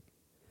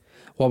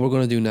 What we're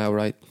going to do now,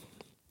 right?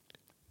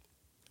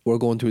 We're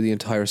going through the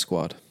entire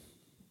squad.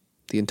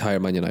 The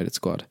entire Man United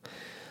squad.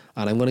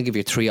 And I'm going to give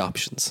you 3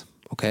 options,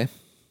 okay?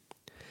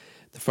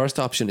 The first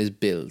option is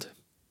build.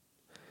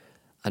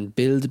 And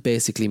build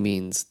basically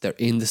means they're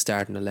in the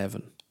starting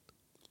 11.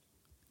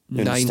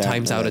 9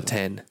 times out of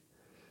 10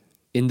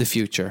 in the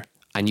future,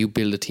 and you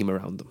build a team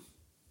around them.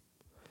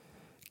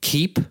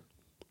 Keep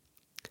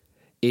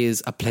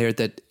is a player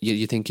that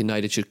you think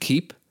United should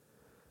keep.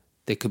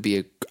 They could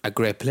be a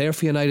great player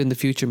for United in the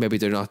future. Maybe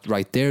they're not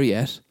right there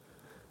yet,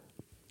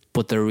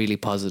 but they're really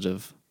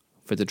positive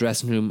for the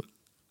dressing room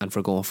and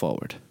for going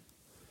forward.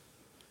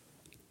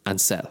 And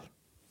sell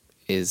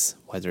is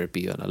whether it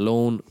be on a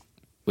loan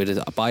with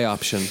a buy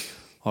option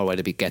or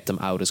whether it be get them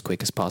out as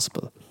quick as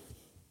possible.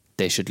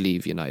 They should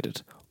leave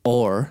United.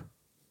 Or,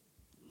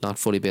 not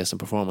fully based on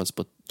performance,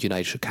 but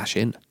United should cash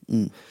in.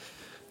 Mm.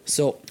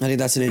 So I think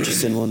that's an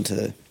interesting one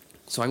to...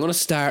 So I'm going to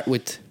start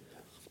with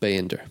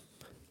Binder.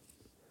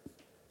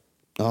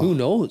 Oh. Who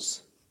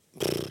knows?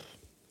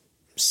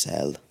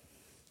 Sell.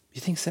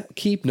 You think sell?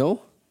 Keep,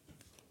 no?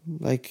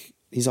 Like,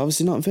 he's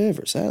obviously not in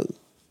favour. Sell.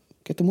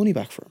 Get the money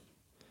back for him.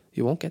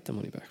 You won't get the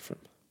money back from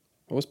him.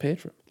 What was paid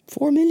for him?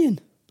 4 million.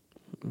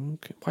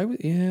 Okay. Why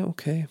would? Yeah.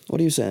 Okay. What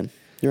are you saying?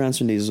 You're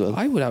answering these as well.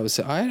 I would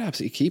say I'd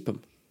absolutely keep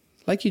him.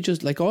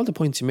 Like all the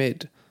points you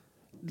made.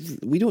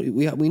 We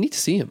need to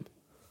see him.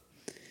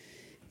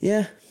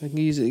 Yeah. Like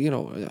he's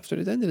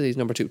after the end of the day he's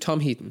number 2.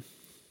 Tom Heaton.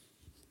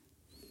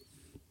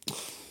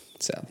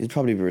 Sell. He'll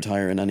probably be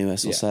retiring anyway,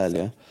 so sell,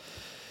 yeah.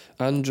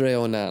 Andre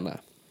Onana.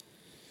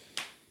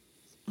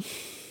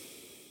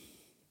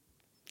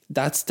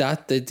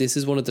 This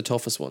is one of the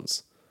toughest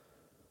ones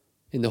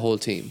in the whole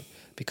team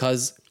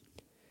because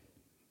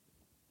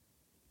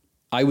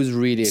I was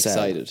really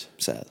excited.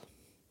 Sell.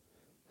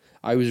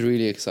 I was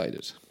really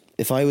excited.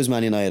 If I was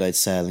Man United, I'd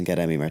sell and get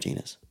Emi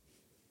Martinez.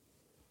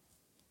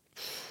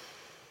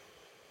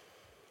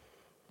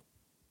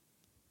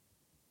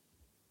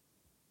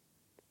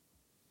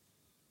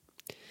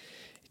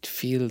 It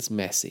feels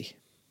messy.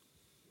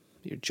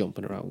 You're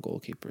jumping around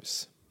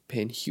goalkeepers,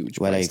 paying huge.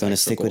 Well, are you going to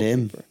stick with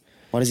him?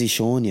 What has he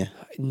shown you?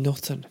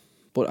 Nothing.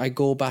 But I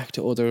go back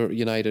to other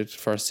United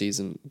first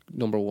season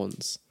number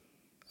ones,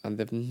 and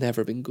they've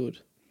never been good.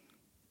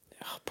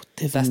 But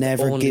they've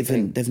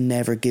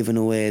never given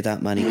away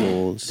that many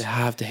goals. They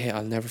have De Gea.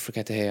 I'll never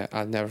forget De Gea.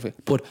 I'll never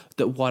forget. But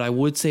what I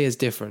would say is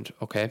different,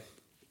 okay,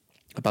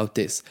 about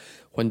this.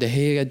 When De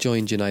Gea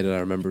joined United, I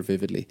remember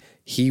vividly,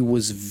 he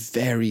was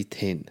very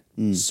thin,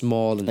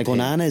 small and like thin.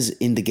 Onana's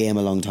in the game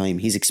a long time.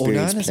 He's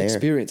experienced Onana's player.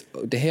 experience.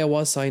 De Gea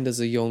was signed as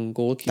a young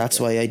goalkeeper. That's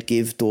why I'd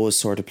give those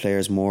sort of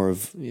players more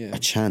of a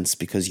chance,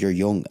 because you're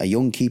young. A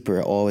young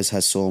keeper always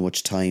has so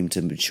much time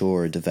to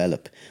mature,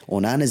 develop.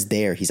 Onana's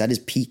there. He's at his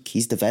peak.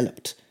 He's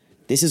developed.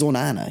 This is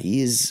Onana.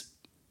 He is...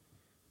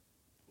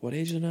 What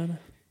age is Onana?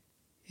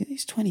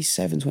 He's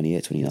 27,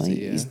 28, 29.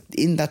 He, yeah. He's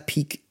in that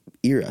peak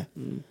era.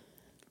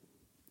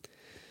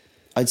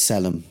 I'd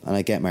sell him and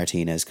I'd get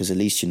Martinez, because at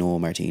least you know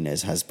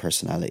Martinez has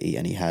personality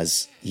and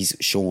he's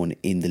shown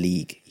in the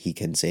league he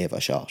can save a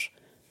shot.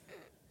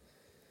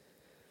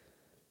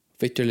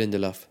 Victor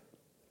Lindelof.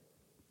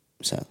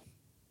 Sell.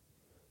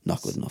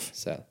 Not good enough.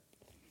 Sell.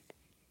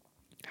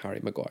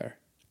 Harry Maguire.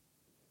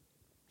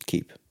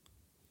 Keep.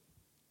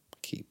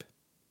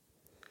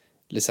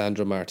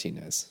 Lisandro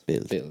Martinez.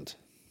 Build.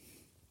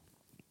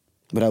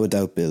 Without a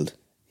doubt, build.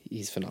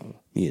 He's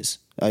phenomenal. He is.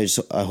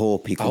 I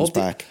hope he comes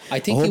back. I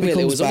think he will.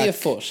 It was only a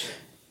foot.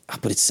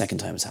 But it's the second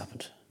time it's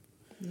happened.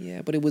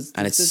 Yeah, but it was...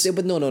 And it's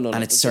no.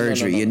 And it's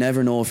surgery. You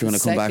never know if you're going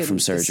to come back from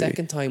surgery. The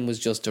second time was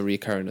just a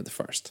recurrent of the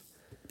first.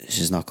 This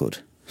is not good.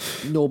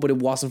 No, but it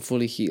wasn't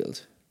fully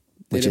healed.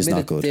 Which is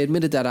not good. They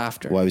admitted that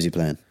after. Why was he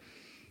playing?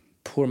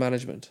 Poor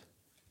management.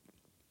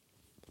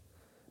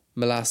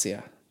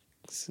 Malacia.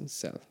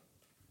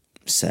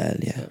 Sell,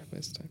 yeah.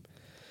 Waste of time.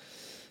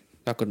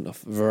 Not good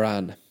enough.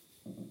 Varane.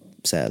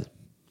 Sell.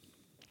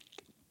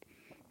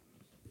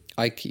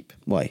 I'd keep.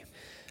 Why?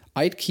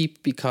 I'd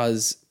keep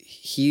because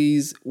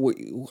he's...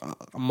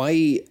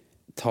 My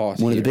thought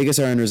One here, of the biggest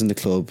earners in the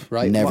club.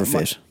 right? Never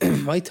fit.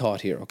 My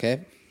thought here,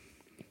 okay,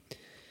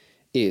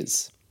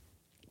 is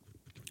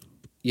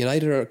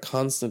United are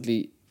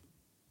constantly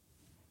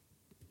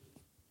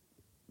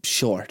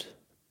short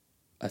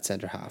at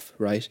centre half,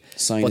 right?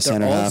 Sign a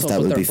centre half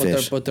that will be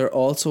fit. But they're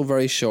also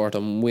very short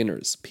on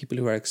winners, people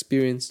who are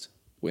experienced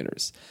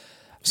winners.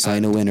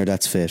 Sign a winner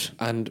that's fit.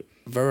 And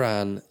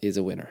Varane is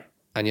a winner.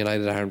 And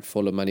United aren't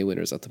full of many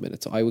winners at the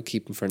minute, so I would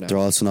keep him for now. They're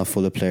also not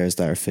full of players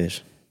that are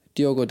fit.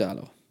 Diogo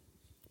Dalot.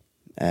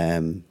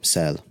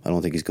 Sell. I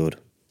don't think he's good.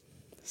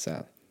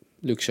 Sell.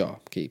 Luke Shaw.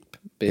 Keep.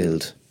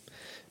 Build.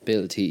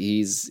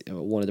 He's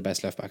one of the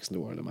best left backs in the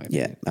world, in my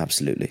opinion. Yeah,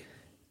 absolutely.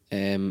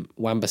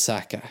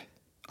 Wan-Bissaka.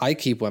 I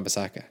keep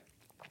Wan-Bissaka.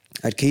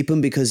 I'd keep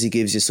him because he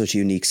gives you such a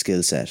unique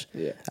skill set.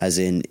 Yeah. As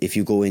in, if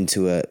you go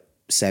into a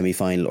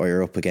semi-final or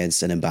you're up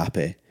against an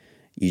Mbappe,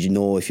 you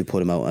know if you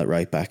put him out at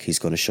right back, he's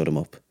going to shut him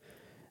up.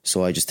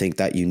 So I just think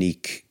that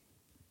unique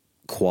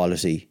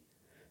quality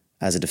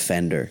as a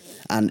defender,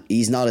 and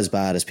he's not as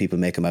bad as people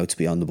make him out to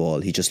be on the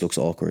ball. He just looks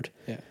awkward.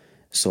 Yeah.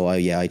 So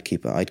I'd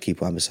keep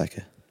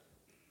Wan-Bissaka.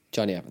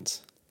 Johnny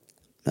Evans.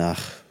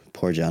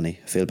 Poor Johnny.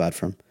 I feel bad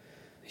for him.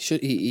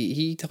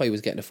 He thought he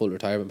was getting a full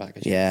retirement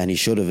package. Yeah, and he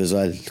should have as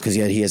well, because he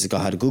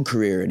had a good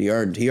career and he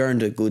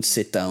earned a good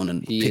sit down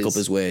and pick up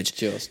his wage.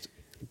 Just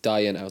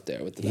dying out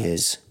there with the lads. He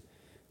is.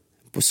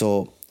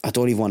 So I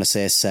don't even want to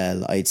say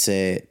sell. I'd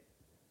say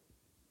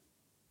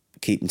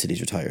keep him till he's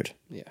retired.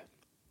 Yeah.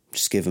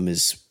 Just give him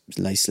his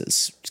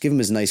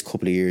nice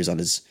couple of years on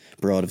his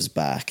broad of his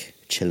back,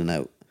 chilling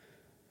out.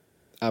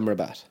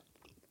 Amrabat.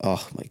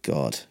 Oh my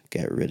God,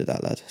 get rid of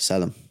that lad.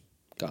 Sell him.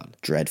 Gone.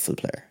 Dreadful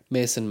player.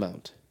 Mason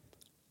Mount.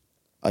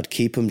 I'd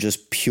keep him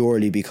just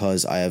purely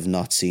because I have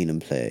not seen him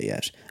play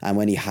yet. And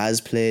when he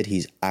has played,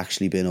 he's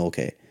actually been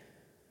okay.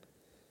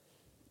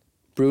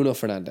 Bruno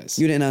Fernandes.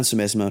 You didn't answer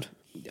Mason Mount.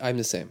 I'm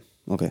the same.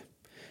 Okay.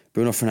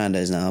 Bruno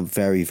Fernandes now. I'm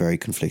very, very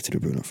conflicted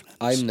with Bruno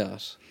Fernandes. I'm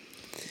not.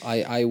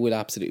 I would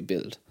absolutely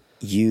build.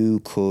 You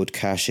could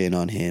cash in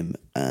on him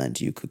and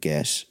you could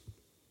get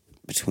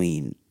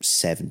between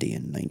 70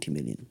 and 90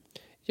 million.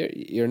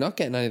 You're not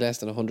getting any less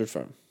than 100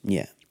 for him.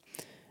 Yeah.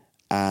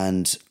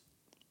 And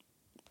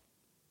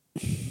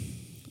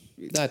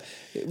that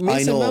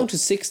Mason Mount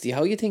is 60.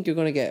 How do you think you're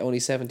going to get only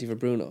 70 for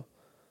Bruno?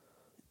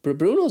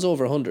 Bruno's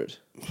over 100.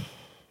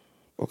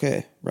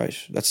 Okay, right.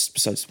 That's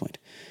besides the point.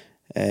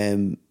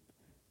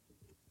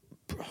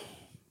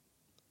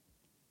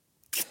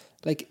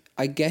 Like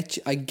I get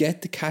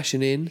the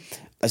cashing in.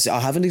 I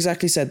haven't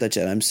exactly said that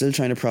yet. I'm still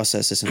trying to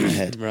process this in my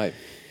head. Right.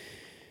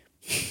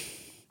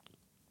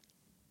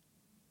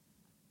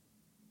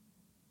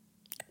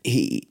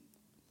 He's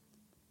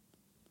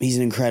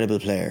an incredible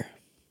player.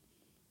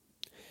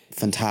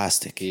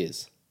 Fantastic. He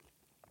is.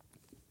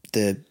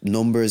 The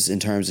numbers in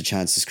terms of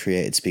chances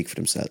created speak for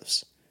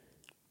themselves.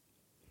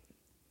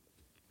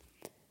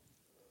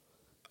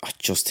 I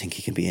just think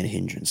he can be a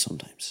hindrance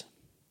sometimes.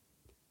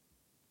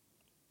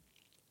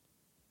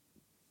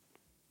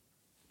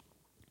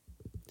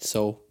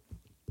 So,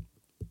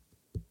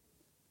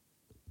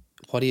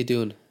 what are you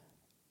doing?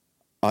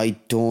 I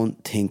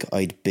don't think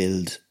I'd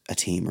build a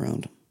team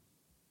around him.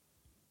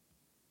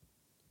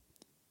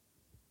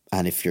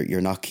 And if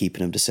you're not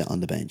keeping him to sit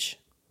on the bench,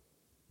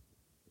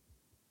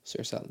 So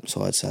you're selling,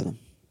 so I'd sell him.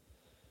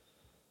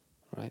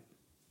 right?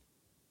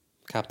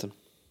 Captain.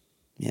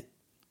 Yeah.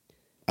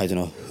 I don't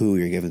know who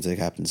you're giving to the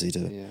captaincy to.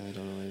 Yeah, I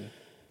don't know either.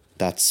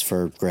 That's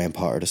for Graham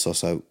Potter to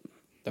suss out.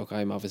 Look,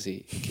 I'm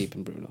obviously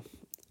keeping Bruno.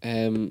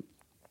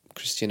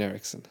 Christian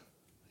Eriksen,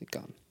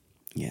 gone.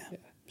 Yeah.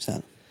 Sell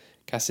him.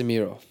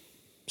 Casemiro,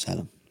 Sell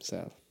him.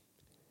 sell.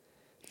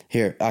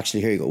 Here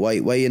you go. Why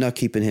are you not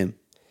keeping him?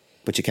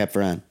 But you kept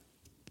Varane.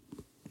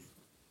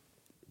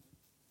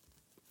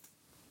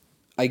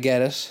 I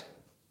get it.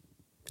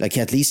 Like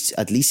at least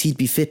he'd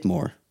be fit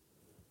more.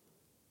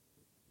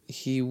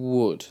 He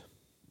would.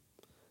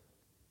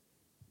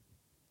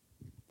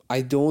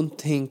 I don't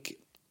think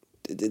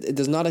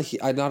there's not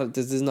a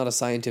this is not a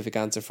scientific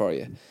answer for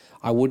you.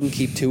 I wouldn't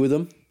keep two of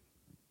them.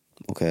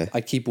 Okay.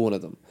 I'd keep one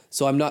of them.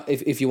 So I'm not.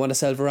 If you want to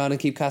sell Varane and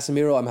keep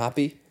Casemiro, I'm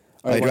happy.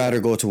 Or I'd rather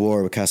go to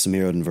war with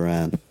Casemiro than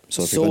Varane.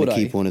 So if you're going to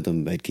keep one of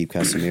them, I'd keep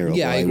Casemiro.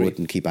 Yeah, but I agree.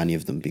 wouldn't keep any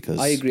of them because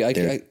I agree.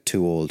 they're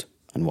too old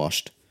and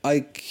washed.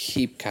 I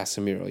keep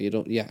Casemiro. You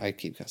don't. Yeah, I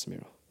keep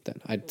Casemiro.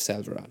 Then I'd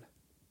sell Varane.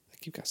 I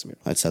keep Casemiro.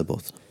 I'd sell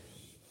both.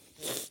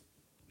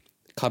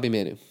 Kobe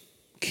Manu.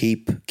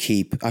 Keep.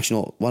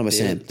 Actually, no. What am I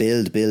saying?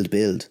 Build.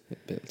 Build.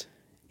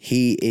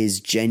 He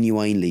is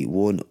genuinely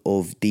one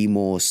of the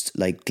most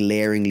like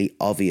glaringly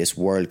obvious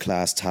world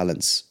class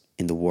talents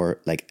in the world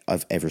like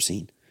I've ever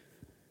seen.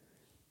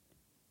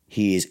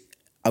 He is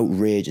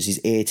outrageous. He's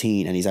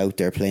 18 and he's out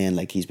there playing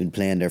like he's been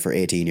playing there for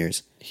 18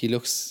 years. He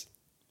looks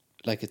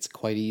like it's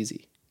quite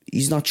easy.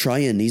 He's not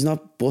trying. He's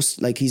not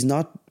he's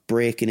not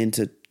breaking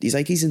into. He's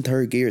like he's in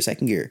third gear,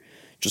 second gear,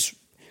 just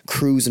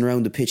cruising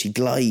around the pitch. He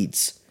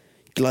glides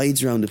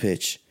around the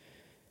pitch,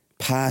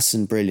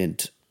 passing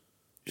brilliant.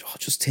 Oh,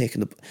 just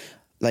taking the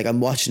like I'm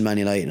watching Man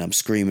United and I'm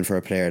screaming for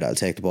a player that'll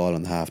take the ball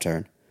on the half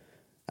turn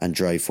and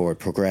drive forward,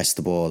 progress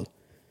the ball,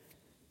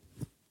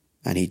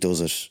 and he does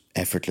it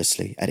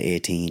effortlessly at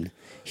 18.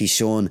 He's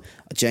shown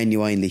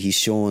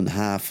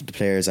half the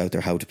players out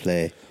there how to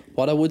play.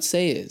 What I would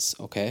say is,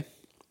 okay,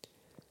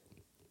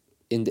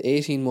 in the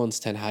 18 months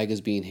Ten Hag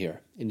has been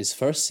here, in his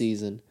first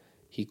season,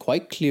 he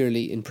quite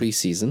clearly in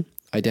pre-season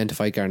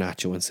identified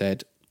Garnacho and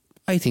said,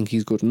 I think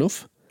he's good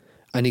enough.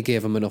 And he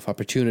gave him enough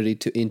opportunity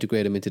to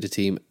integrate him into the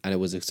team, and it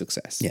was a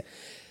success. Yeah.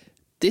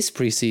 This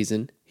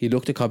pre-season, he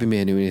looked at Kobe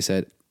Manu and he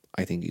said,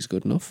 I think he's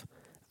good enough.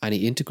 And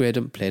he integrated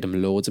him, played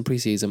him loads in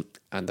pre-season,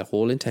 and the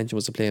whole intention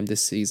was to play him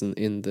this season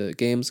in the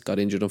games. Got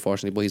injured,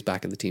 unfortunately, but he's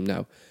back in the team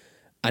now.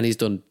 And he's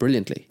done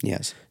brilliantly.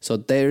 Yes. So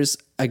there's,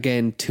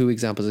 again, two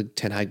examples of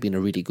Ten Hag being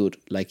a really good,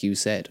 like you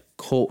said,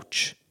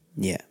 coach.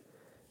 Yeah.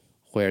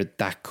 Where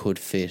that could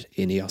fit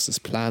INEOS's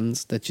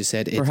plans that you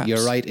said. Perhaps.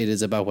 You're right, it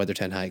is about whether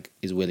Ten Hag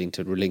is willing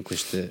to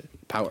relinquish the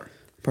power.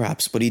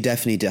 Perhaps, but he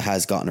definitely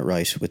has gotten it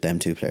right with them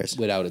two players.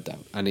 Without a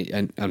doubt.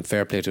 And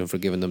fair play to him for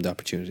giving them the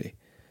opportunity.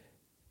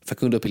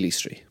 Facundo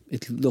Pellistri,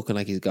 it's looking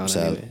like he's gone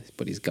anyway,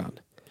 but he's gone.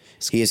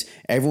 He is.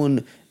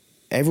 Everyone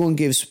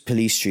gives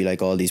Pellistri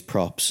like all these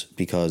props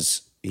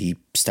because he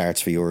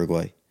starts for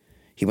Uruguay.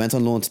 He went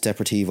on loan to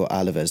Deportivo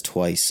Alaves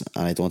twice,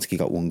 and I don't think he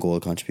got one goal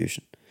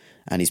contribution.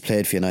 And he's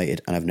played for United,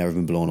 and I've never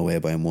been blown away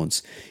by him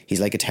once. He's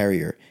like a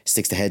terrier.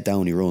 Sticks the head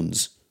down, he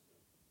runs.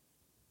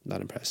 Not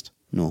impressed.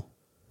 No.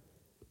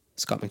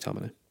 Scott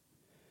McTominay.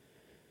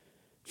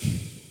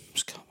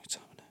 Scott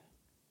McTominay.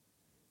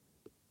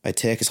 I'd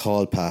take his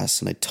hall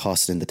pass and I'd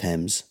toss it in the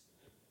Thames.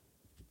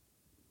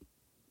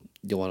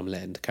 You want him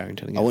led to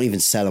Carrington again? I won't even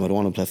sell him. I don't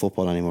want him to play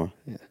football anymore.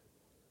 Yeah.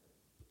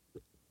 He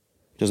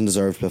doesn't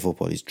deserve to play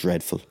football. He's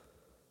dreadful.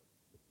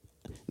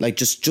 Like,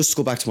 just to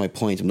go back to my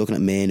point, I'm looking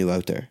at Manu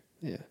out there.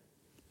 Yeah.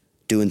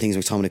 Doing things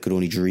McTominay could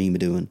only dream of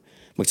doing.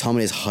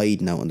 McTominay is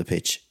hiding out on the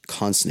pitch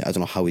constantly. I don't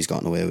know how he's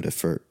gotten away with it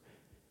for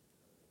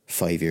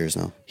 5 years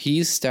now.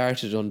 He's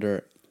started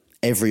under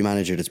Every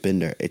manager that's been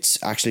there.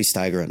 It's actually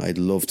staggering. I'd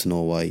love to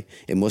know why.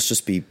 It must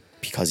just be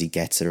because he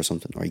gets it or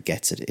something, or he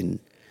gets it in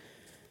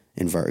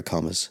inverted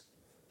commas.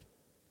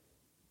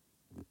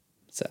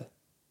 Sell.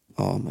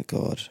 Oh my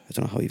God. I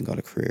don't know how he even got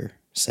a career.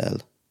 Sell.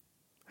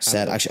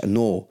 Actually,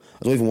 no.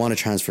 I don't even want a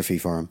transfer fee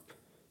for him.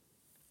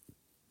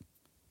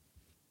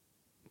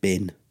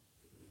 Bin.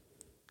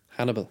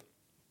 Hannibal.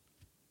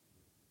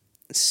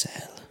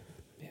 Sell.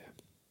 Yeah.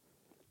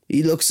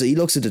 He looks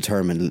a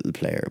determined little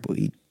player, but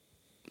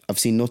I've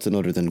seen nothing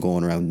other than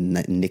going around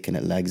nicking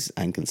at legs,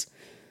 ankles.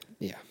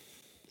 Yeah.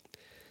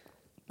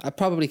 I'd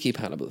probably keep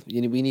Hannibal.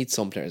 We need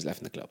some players left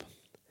in the club.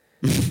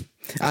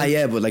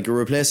 Yeah, but like you're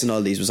replacing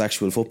all these with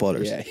actual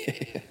footballers.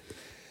 Yeah.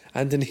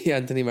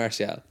 Anthony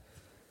Martial.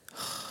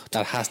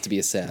 That has to be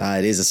a sell.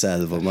 It is a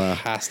sell, but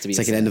has to be. It's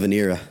like an end of an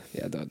era.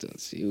 Yeah,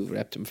 you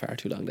repped him far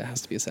too long. That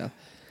has to be a sell.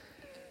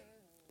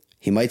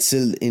 He might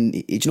still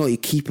you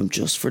keep him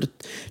just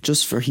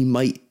for he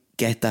might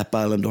get that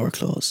Ballon d'Or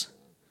clause.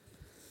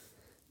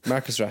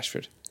 Marcus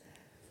Rashford.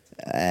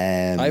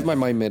 I have my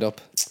mind made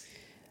up.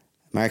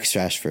 Marcus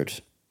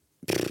Rashford.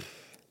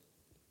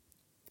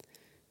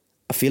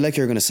 I feel like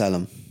you're going to sell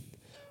him.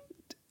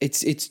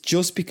 It's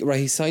just because, right,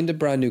 he signed a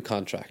brand new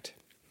contract.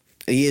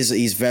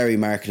 He's very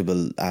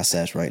marketable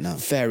asset right now.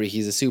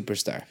 He's a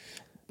superstar.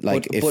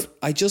 Like, but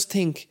I just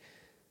think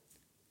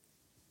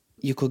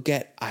you could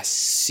get a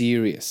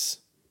serious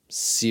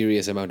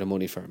amount of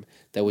money for him.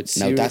 Now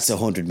that's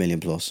 100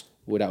 million plus.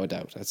 Without a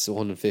doubt. That's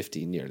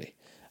 150 nearly.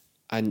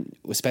 And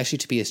especially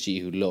to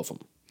PSG, who love him.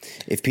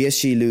 If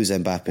PSG lose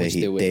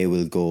Mbappe, they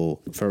will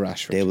go for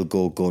Rashford. They will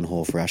go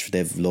gun-ho for Rashford.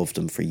 They've loved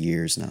him for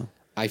years now.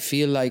 I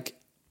feel like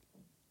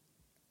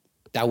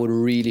that would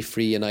really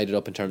free United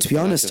up in terms of... To be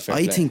honest,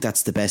 I think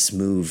that's the best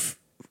move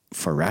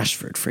for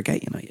Rashford.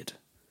 Forget United.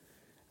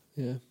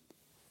 Yeah.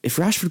 If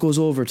Rashford goes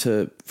over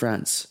to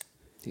France,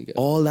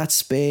 all that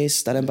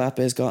space that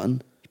Mbappe's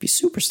gotten, he'd be a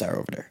superstar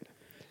over there.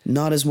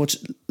 Not as much...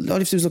 All you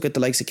have to do is look at the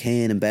likes of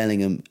Kane and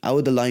Bellingham out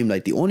of the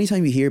limelight. The only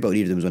time you hear about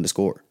either of them is when they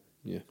score.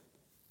 Yeah.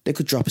 They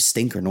could drop a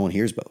stinker no one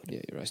hears about.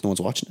 Yeah, you're right. No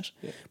one's watching it.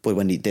 Yeah. But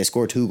when they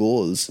score 2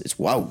 goals, it's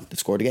wow, they've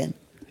scored again.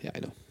 Yeah,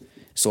 I know.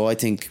 So I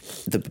think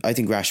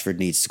Rashford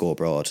needs to go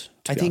abroad.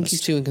 I think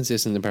he's too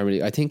inconsistent in the Premier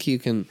League. I think you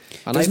can...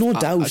 And there's no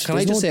doubt. Can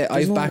I just say,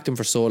 I've backed him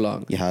for so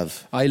long. You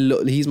have.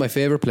 He's my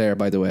favourite player,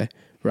 by the way,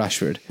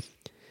 Rashford.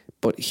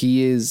 But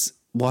he is,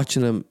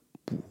 watching him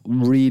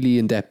really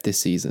in depth this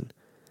season,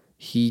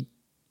 he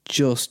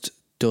just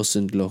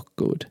doesn't look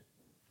good.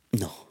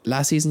 No.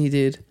 Last season he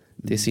did.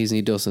 This season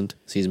he doesn't.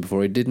 Season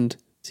before he didn't.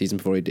 Season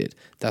before he did.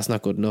 That's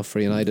not good enough for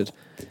United.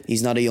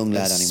 He's not a young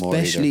lad anymore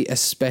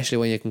Especially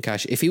when you can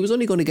cash. If he was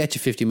only going to get you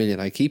 50 million,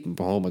 I'd keep him.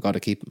 Oh my God,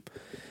 I'd keep him.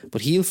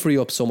 But he'll free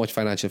up so much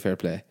financial fair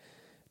play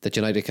that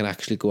United can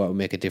actually go out and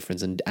make a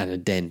difference and a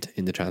dent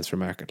in the transfer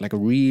market. Like, a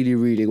really,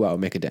 really go out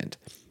and make a dent.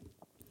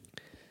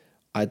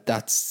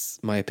 That's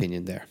my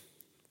opinion there.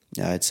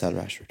 Yeah, I'd sell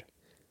Rashford.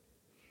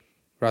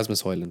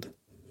 Rasmus Højlund.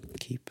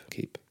 Keep.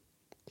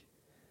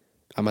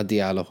 Amad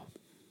Diallo.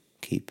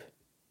 Keep.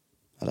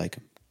 I like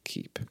him.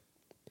 Keep.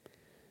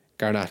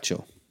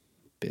 Garnacho.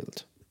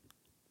 Build.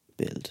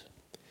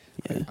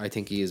 Yeah. I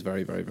think he is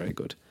very, very, very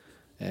good.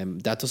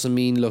 That doesn't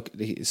mean, look,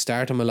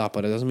 start him a lot,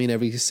 but it doesn't mean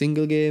every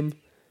single game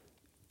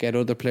get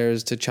other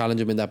players to challenge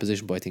him in that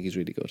position, but I think he's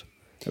really good.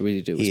 I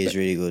really do. He is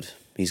really good.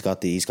 He's got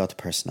the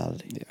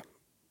personality. Yeah.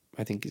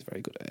 I think he's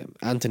very good.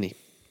 Anthony.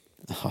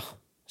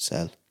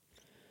 Sell.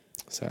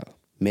 Sell.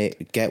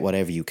 Get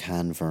whatever you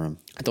can for him.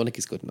 I don't think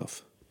he's good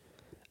enough.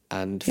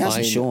 And he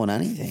hasn't shown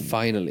anything.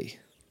 Finally,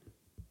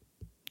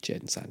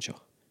 Jadon Sancho.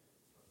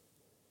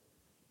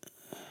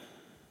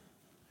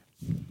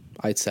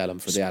 I'd sell him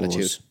for the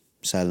attitude.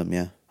 Sell him,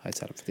 yeah. I'd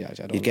sell him for the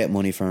attitude. You'd get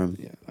money for him.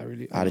 Yeah, I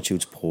really...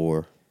 Attitude's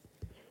poor.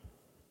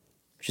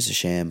 Just a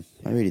shame.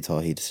 I really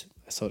thought he'd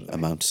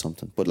amount to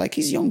something. But like,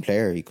 he's a young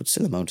player. He could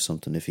still amount to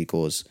something if he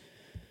goes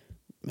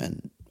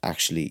and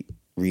actually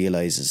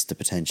realises the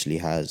potential he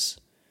has.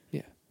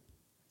 Yeah.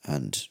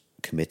 And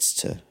commits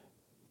to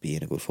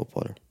being a good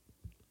footballer.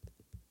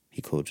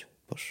 He could.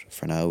 But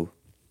for now,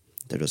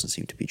 there doesn't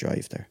seem to be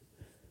drive there.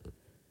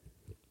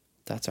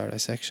 That's our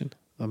dissection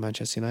on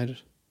Manchester United.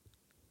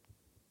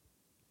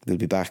 We'll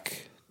be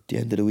back at the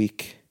end of the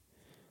week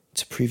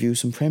to preview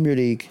some Premier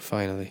League.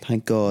 Finally.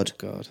 Thank God.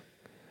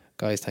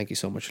 Guys, thank you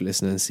so much for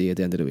listening, and see you at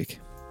the end of the week.